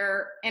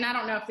 and I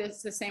don't know if this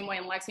is the same way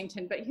in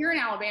Lexington, but here in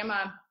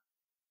Alabama,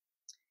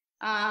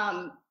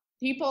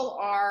 people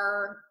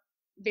are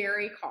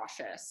very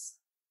cautious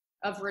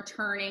of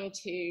returning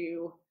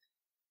to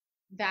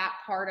that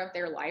part of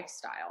their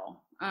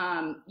lifestyle.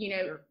 You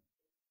know, sure.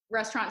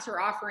 Restaurants are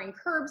offering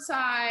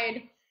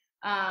curbside,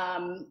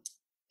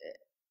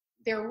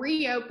 they're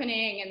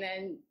reopening, and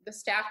then the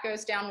staff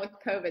goes down with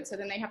COVID, so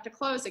then they have to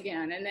close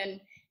again. And then,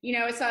 you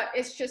know,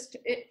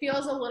 it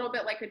feels a little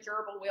bit like a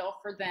gerbil wheel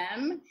for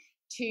them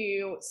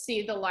to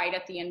see the light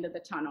at the end of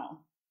the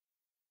tunnel.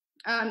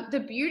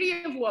 The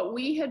beauty of what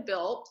we had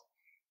built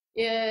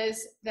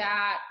is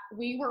that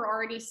we were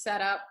already set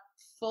up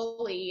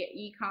fully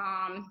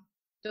e-com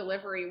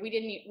delivery.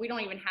 We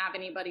don't even have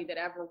anybody that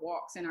ever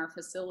walks in our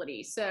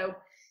facility. So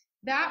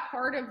that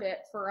part of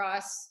it for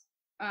us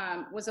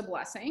was a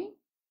blessing,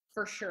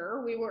 for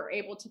sure. We were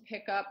able to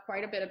pick up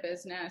quite a bit of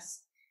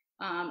business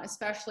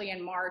especially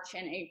in March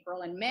and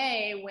April and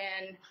May,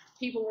 when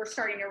people were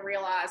starting to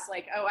realize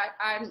like, oh,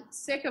 I'm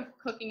sick of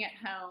cooking at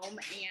home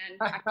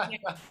and I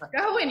can't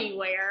go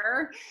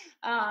anywhere.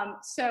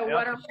 So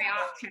what are my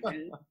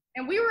options?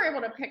 And we were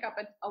able to pick up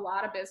a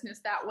lot of business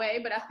that way.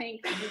 But I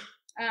think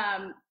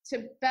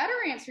to better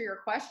answer your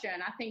question,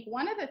 I think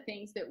one of the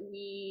things that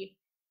we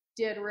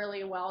did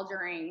really well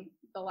during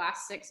the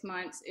last 6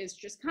 months is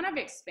just kind of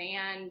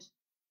expand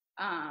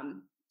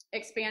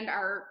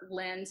our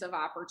lens of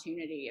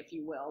opportunity, if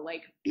you will.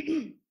 Like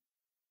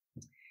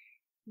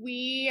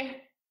we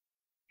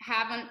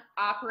haven't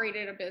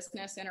operated a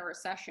business in a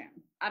recession.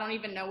 I don't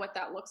even know what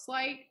that looks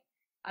like.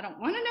 I don't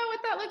want to know what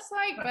that looks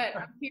like, but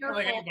I'm fearful.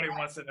 I don't think anybody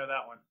wants to know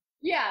that one.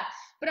 Yeah,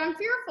 but I'm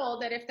fearful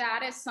that if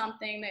that is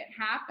something that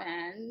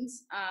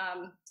happens,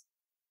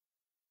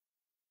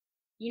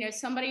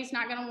 somebody's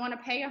not going to want to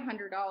pay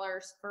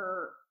 $100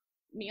 for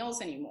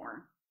meals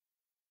anymore,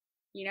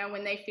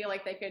 when they feel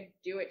like they could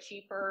do it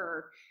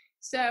cheaper.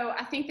 So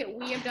I think that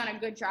we have done a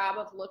good job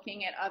of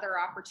looking at other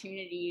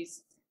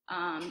opportunities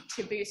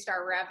to boost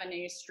our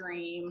revenue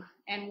stream.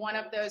 And one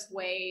of those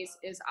ways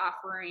is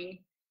offering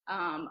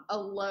a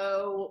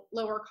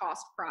lower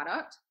cost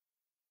product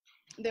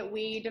that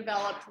we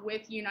developed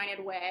with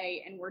United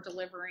Way and we're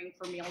delivering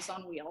for Meals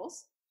on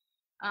Wheels.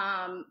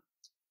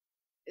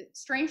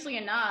 Strangely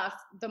enough,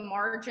 the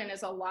margin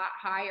is a lot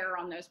higher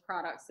on those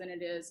products than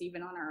it is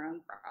even on our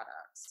own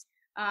products.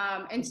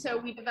 And so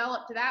we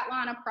developed that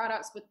line of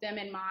products with them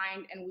in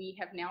mind, and we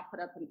have now put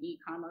up an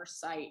e-commerce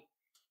site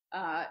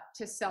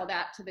to sell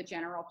that to the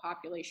general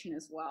population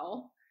as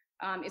well.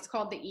 It's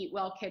called the Eat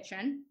Well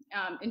Kitchen,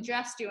 and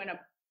Jeff's doing a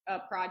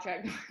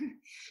project.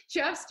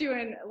 Jeff's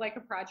doing like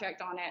a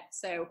project on it,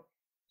 so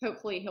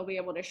hopefully he'll be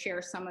able to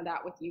share some of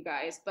that with you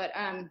guys. But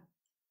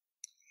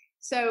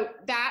so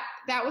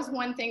that was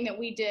one thing that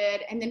we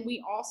did. And then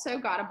we also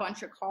got a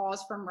bunch of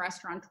calls from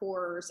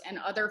restaurateurs and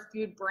other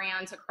food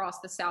brands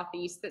across the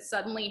Southeast that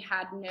suddenly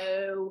had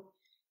no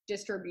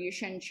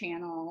distribution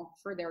channel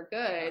for their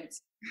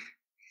goods.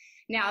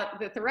 Now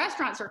that the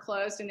restaurants are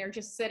closed and they're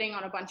just sitting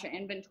on a bunch of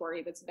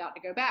inventory that's about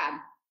to go bad.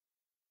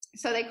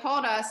 So they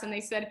called us and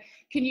they said,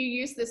 can you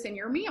use this in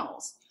your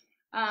meals?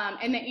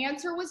 And the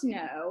answer was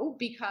no,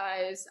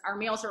 because our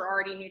meals are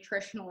already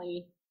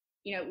nutritionally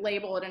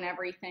labeled and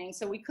everything.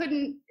 So we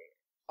couldn't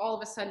all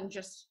of a sudden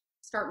just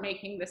start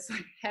making this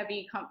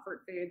heavy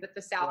comfort food that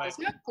the South is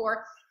known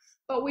for.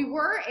 But we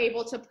were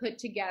able to put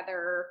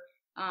together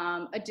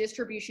a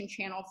distribution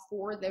channel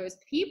for those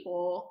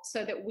people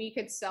so that we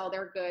could sell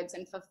their goods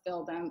and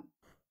fulfill them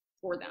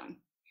for them.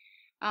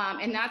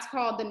 And that's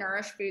called the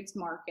Nourish Foods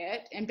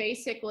Market. And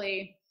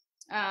basically,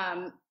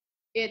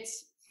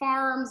 it's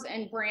farms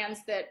and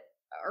brands that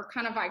are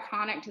kind of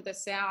iconic to the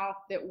South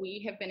that we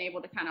have been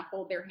able to kind of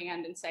hold their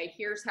hand and say,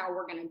 here's how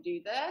we're going to do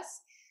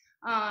this.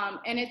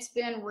 And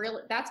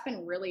that's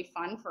been really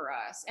fun for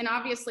us. And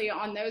obviously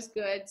on those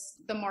goods,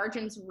 the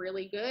margin's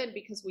really good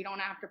because we don't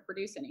have to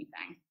produce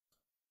anything.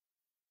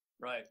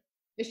 Right.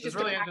 It's just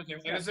really interesting.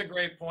 And it's a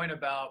great point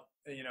about,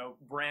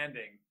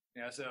 branding.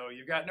 So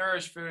you've got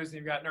Nourish Foods and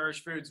you've got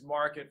Nourish Foods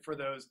Market for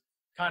those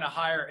kind of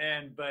higher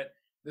end, but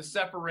the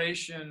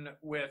separation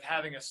with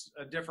having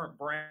a different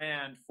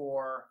brand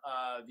for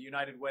the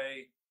United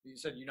Way, you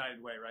said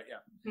United Way, right?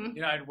 Yeah. Mm-hmm.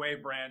 United Way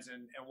brands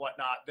and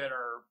whatnot that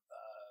are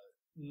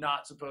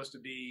not supposed to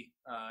be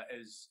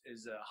as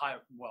high.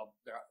 Well,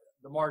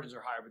 the margins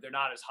are higher, but they're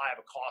not as high of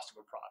a cost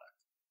of a product.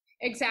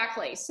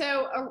 Exactly.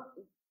 So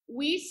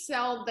we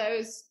sell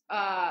those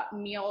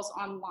meals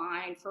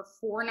online for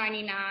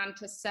 $4.99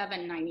 to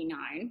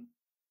 $7.99.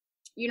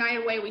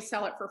 United Way, we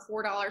sell it for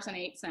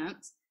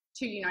 $4.08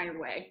 to United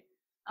Way.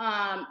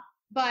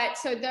 But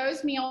so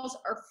those meals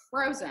are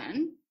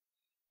frozen,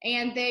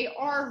 and they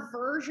are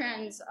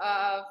versions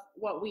of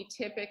what we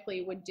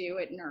typically would do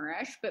at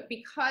Nourish, but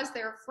because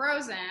they're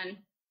frozen,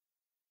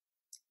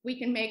 we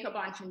can make a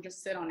bunch and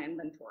just sit on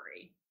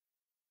inventory.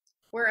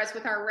 Whereas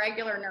with our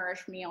regular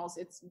Nourish meals,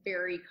 it's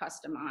very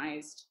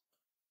customized.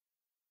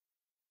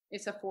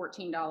 It's a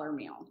 $14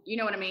 meal. You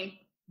know what I mean?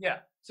 Yeah.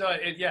 So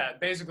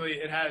basically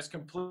it has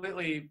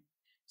completely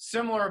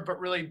similar but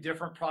really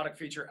different product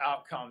feature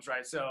outcomes,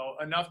 right? So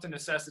enough to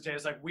necessitate,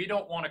 it's like, we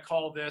don't want to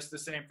call this the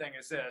same thing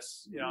as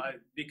this,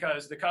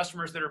 because the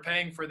customers that are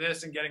paying for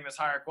this and getting this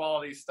higher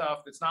quality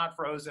stuff that's not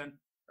frozen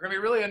are going to be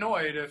really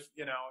annoyed if,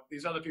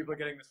 these other people are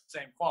getting the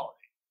same quality.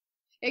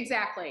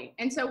 Exactly.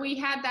 And so we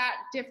had that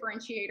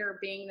differentiator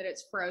being that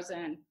it's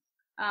frozen.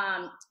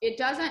 It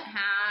doesn't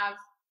have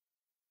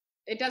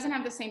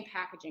the same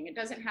packaging. It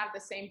doesn't have the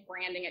same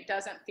branding. It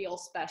doesn't feel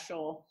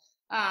special.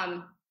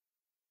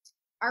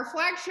 Our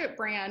flagship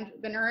brand,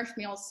 the Nourish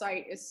Meals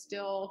site, is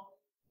still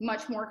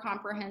much more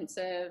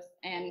comprehensive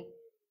and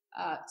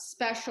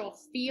special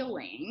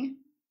feeling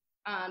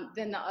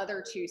than the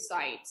other two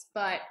sites.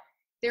 But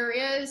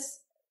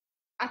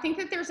I think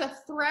that there's a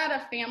thread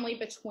of family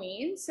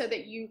between, so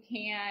that you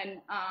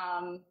can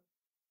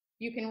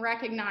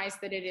recognize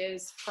that it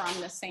is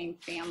from the same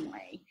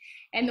family.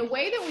 And the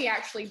way that we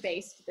actually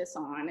based this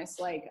on is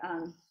like,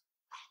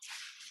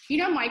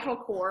 Michael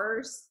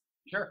Kors.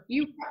 Sure.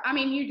 I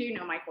mean, you do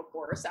know Michael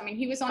Kors. I mean,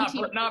 he was on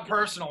TV. Not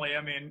personally.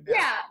 I mean.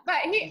 Yeah, but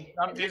he's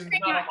not on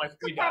my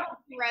speed dial.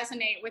 Probably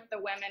resonate with the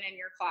women in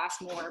your class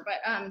more.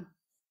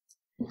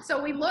 But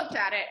so we looked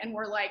at it and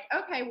we're like,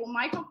 okay, well,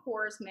 Michael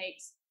Kors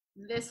makes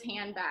this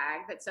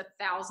handbag that's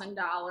 $1,000.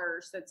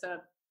 That's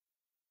a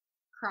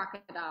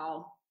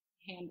crocodile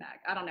handbag.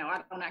 I don't know.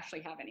 I don't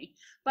actually have any.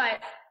 But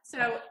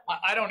so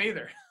I don't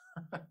either.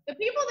 The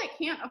people that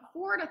can't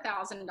afford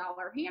 $1,000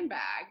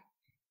 handbag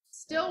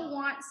still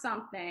want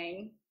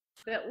something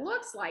that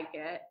looks like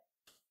it,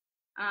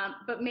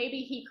 but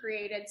maybe he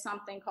created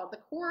something called the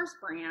Kors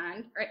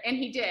brand, and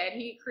he did.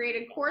 He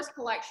created Kors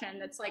collection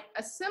that's like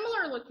a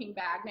similar looking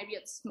bag, maybe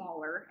it's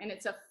smaller, and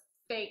it's a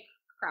fake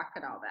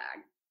crocodile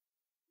bag.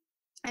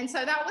 And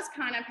so that was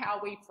kind of how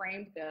we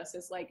framed this,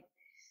 is like,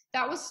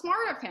 that was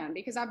smart of him,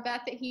 because I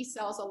bet that he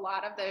sells a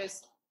lot of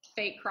those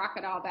fake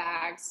crocodile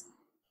bags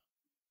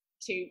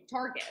to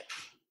Target,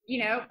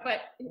 but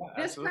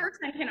this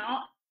person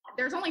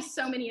there's only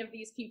so many of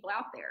these people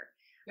out there.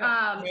 Yeah.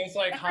 I mean, it's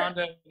like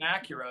Honda and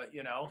Acura,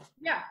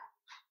 Yeah.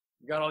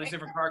 You got all these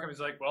different car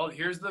companies, like, well,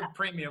 here's the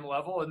premium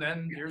level, and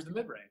then here's the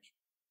mid-range.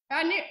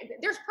 I knew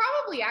there's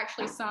probably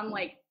actually some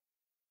like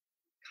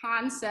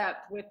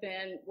concept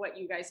within what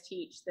you guys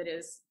teach that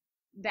is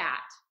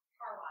that.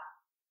 Car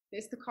lot.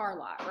 It's the car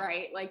lot,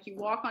 right? Like, you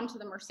walk onto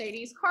the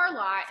Mercedes car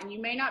lot and you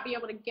may not be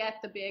able to get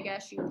the big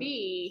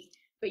SUV,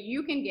 but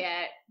you can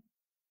get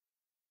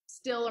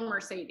still a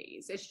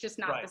Mercedes. It's just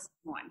not the same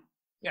one.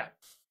 Yeah.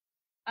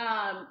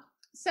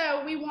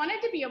 So we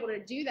wanted to be able to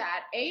do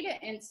that,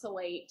 to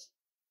insulate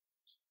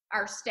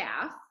our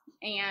staff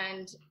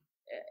and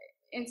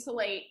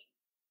insulate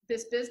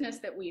this business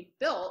that we've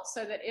built,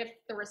 so that if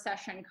the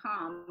recession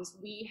comes,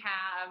 we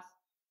have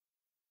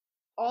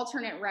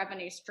alternate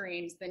revenue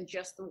streams than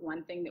just the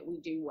one thing that we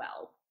do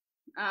well.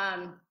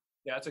 Yeah,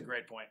 that's a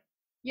great point.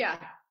 Yeah.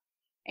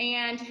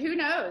 And who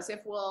knows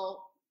if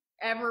we'll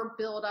ever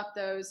build up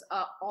those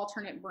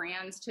alternate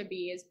brands to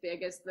be as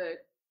big as the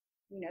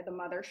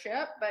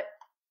mothership. But,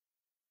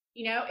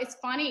 it's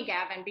funny,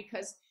 Gavin,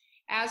 because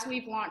as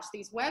we've launched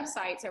these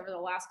websites over the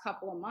last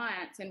couple of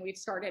months and we've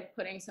started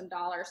putting some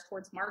dollars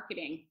towards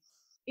marketing,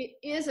 it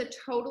is a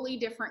totally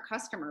different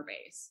customer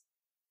base.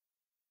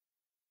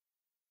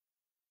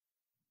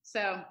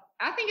 So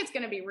I think it's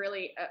going to be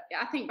really,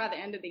 I think by the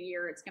end of the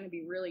year, it's going to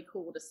be really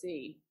cool to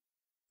see.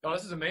 Oh,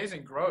 this is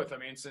amazing growth. I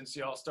mean, since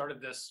y'all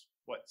started this,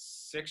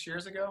 6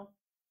 years ago?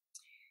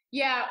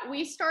 Yeah,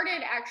 we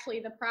started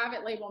actually the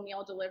private label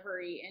meal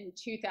delivery in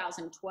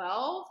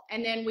 2012,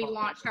 and then we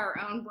launched our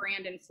own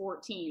brand in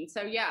 2014.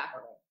 So yeah,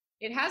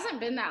 it hasn't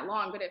been that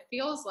long, but it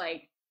feels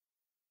like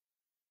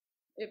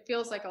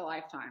a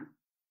lifetime.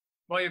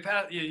 Well,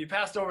 you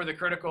passed over the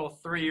critical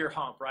 3-year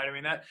hump, right? I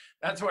mean,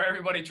 that's where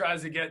everybody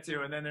tries to get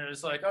to, and then they're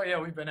just like, oh yeah,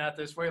 we've been at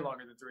this way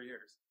longer than 3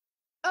 years.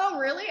 Oh,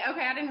 really?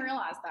 Okay, I didn't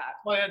realize that.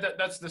 Well, yeah,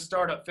 that's the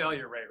startup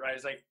failure rate, right?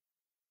 It's like,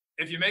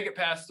 if you make it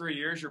past 3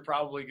 years, you're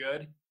probably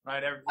good,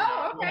 right?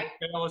 Okay.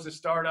 Fail as a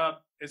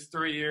startup, it's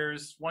 3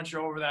 years. Once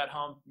you're over that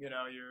hump, you're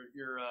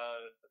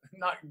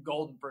not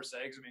golden per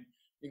se. 'Cause I mean,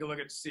 you can look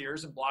at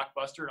Sears and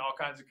Blockbuster and all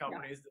kinds of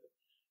companies that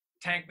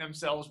tank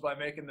themselves by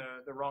making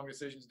the wrong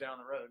decisions down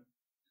the road.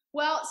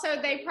 Well,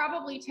 so they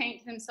probably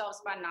tanked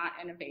themselves by not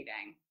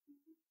innovating.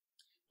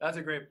 That's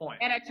a great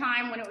point. At a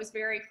time when it was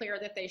very clear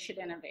that they should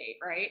innovate,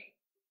 right?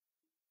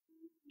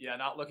 Yeah,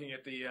 not looking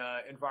at the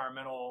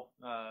environmental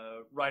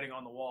writing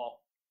on the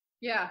wall.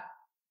 Yeah.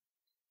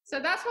 So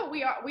that's what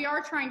we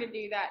are trying to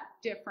do that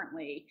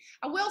differently.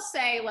 I will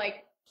say,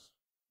 like,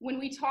 when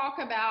we talk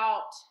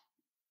about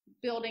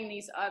building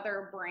these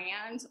other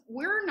brands,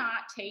 we're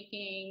not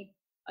taking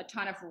a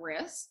ton of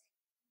risk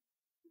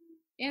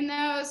in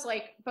those.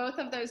 Like, both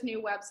of those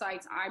new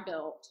websites I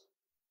built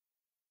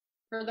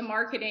for the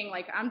marketing,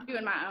 like, I'm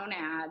doing my own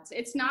ads.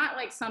 It's not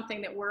like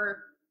something that we're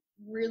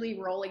really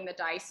rolling the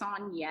dice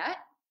on yet.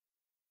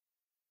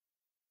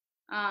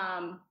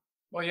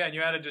 Well, yeah, and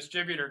you had a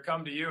distributor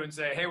come to you and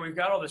say, hey, we've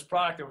got all this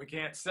product that we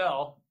can't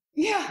sell.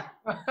 Yeah.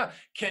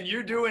 Can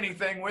you do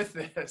anything with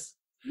this?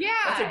 Yeah.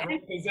 That's a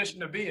great position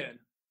to be in.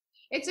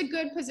 It's a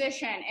good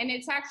position, and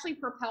it's actually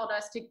propelled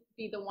us to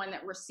be the one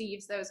that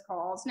receives those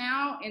calls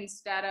now,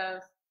 instead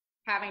of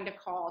having to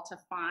call to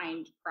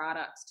find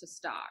products to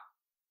stock.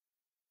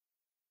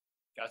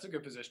 That's a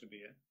good position to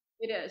be in.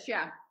 It is,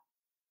 yeah.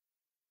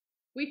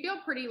 We feel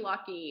pretty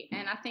lucky,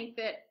 and I think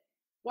that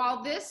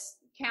while this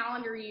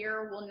calendar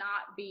year will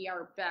not be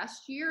our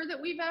best year that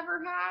we've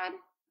ever had,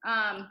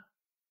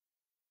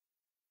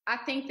 I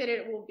think that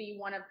it will be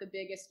one of the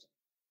biggest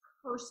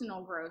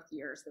personal growth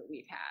years that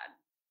we've had.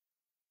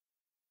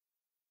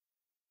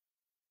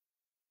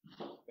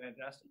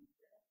 Fantastic.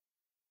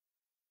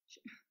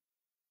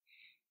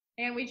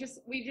 And we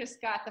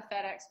just got the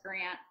FedEx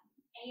grant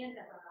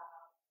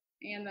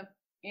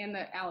and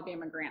the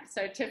Alabama grant.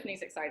 So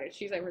Tiffany's excited.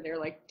 She's over there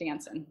like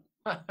dancing.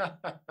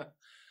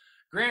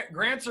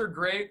 Grants are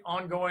great.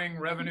 Ongoing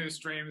revenue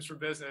streams for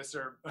business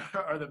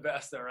are the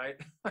best, though, right?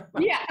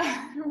 Yeah,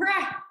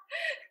 right.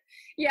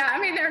 Yeah, I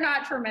mean, they're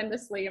not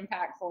tremendously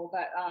impactful,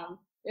 but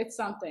it's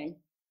something.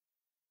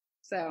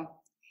 So,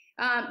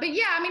 but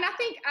yeah, I mean,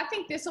 I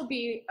think this will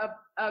be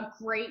a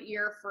great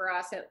year for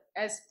us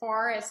as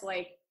far as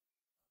like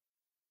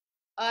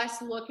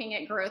us looking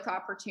at growth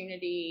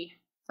opportunity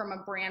from a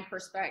brand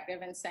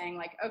perspective and saying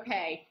like,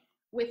 okay,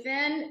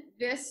 within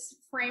this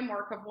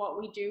framework of what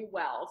we do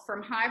well,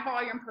 from high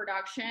volume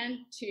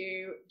production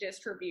to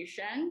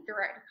distribution,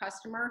 direct to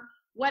customer,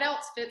 what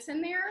else fits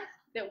in there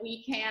that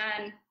we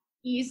can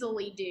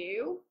easily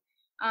do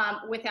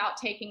without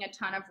taking a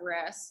ton of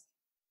risk,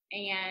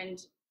 and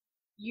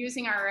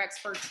using our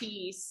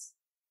expertise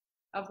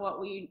of what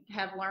we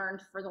have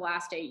learned for the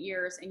last 8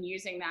 years and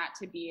using that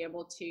to be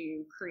able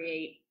to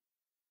create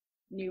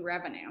new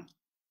revenue.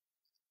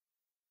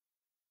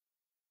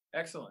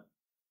 Excellent.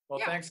 Well,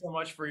 Yeah. Thanks so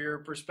much for your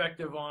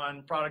perspective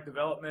on product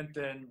development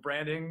and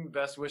branding.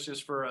 Best wishes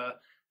for a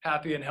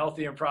happy and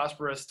healthy and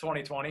prosperous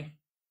 2020.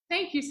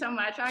 Thank you so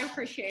much. I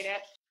appreciate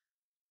it.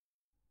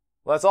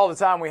 Well, that's all the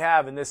time we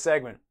have in this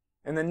segment.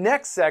 In the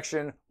next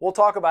section, we'll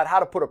talk about how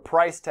to put a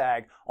price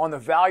tag on the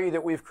value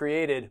that we've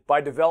created by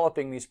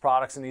developing these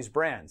products and these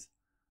brands.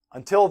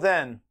 Until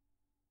then,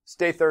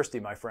 stay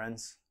thirsty, my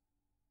friends.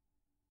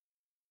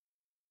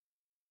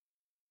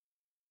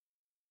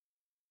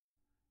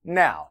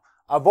 Now,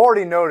 I've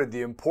already noted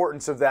the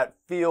importance of that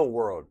feel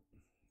word.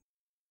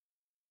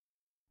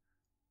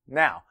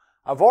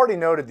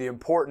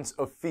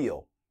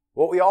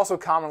 What we also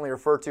commonly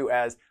refer to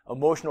as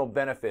emotional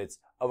benefits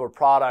of a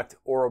product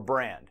or a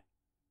brand.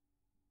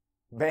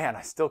 Man,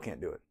 I still can't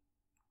do it.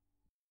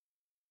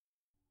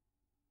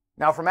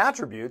 Now from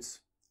attributes,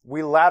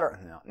 voice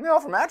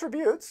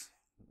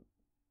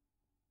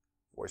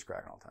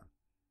cracking all the time.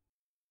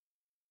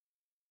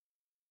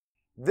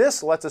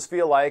 This lets us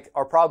feel like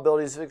our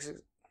probabilities of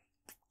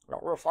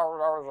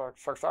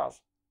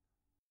success.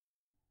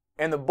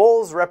 And the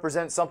bulls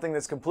represent something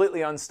that's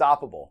completely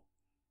unstoppable.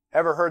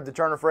 Ever heard the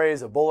turn of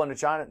phrase, a bull into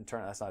China?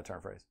 That's not a turn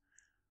of phrase.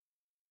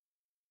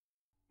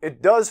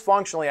 It does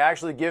functionally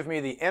actually give me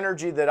the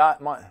energy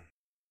that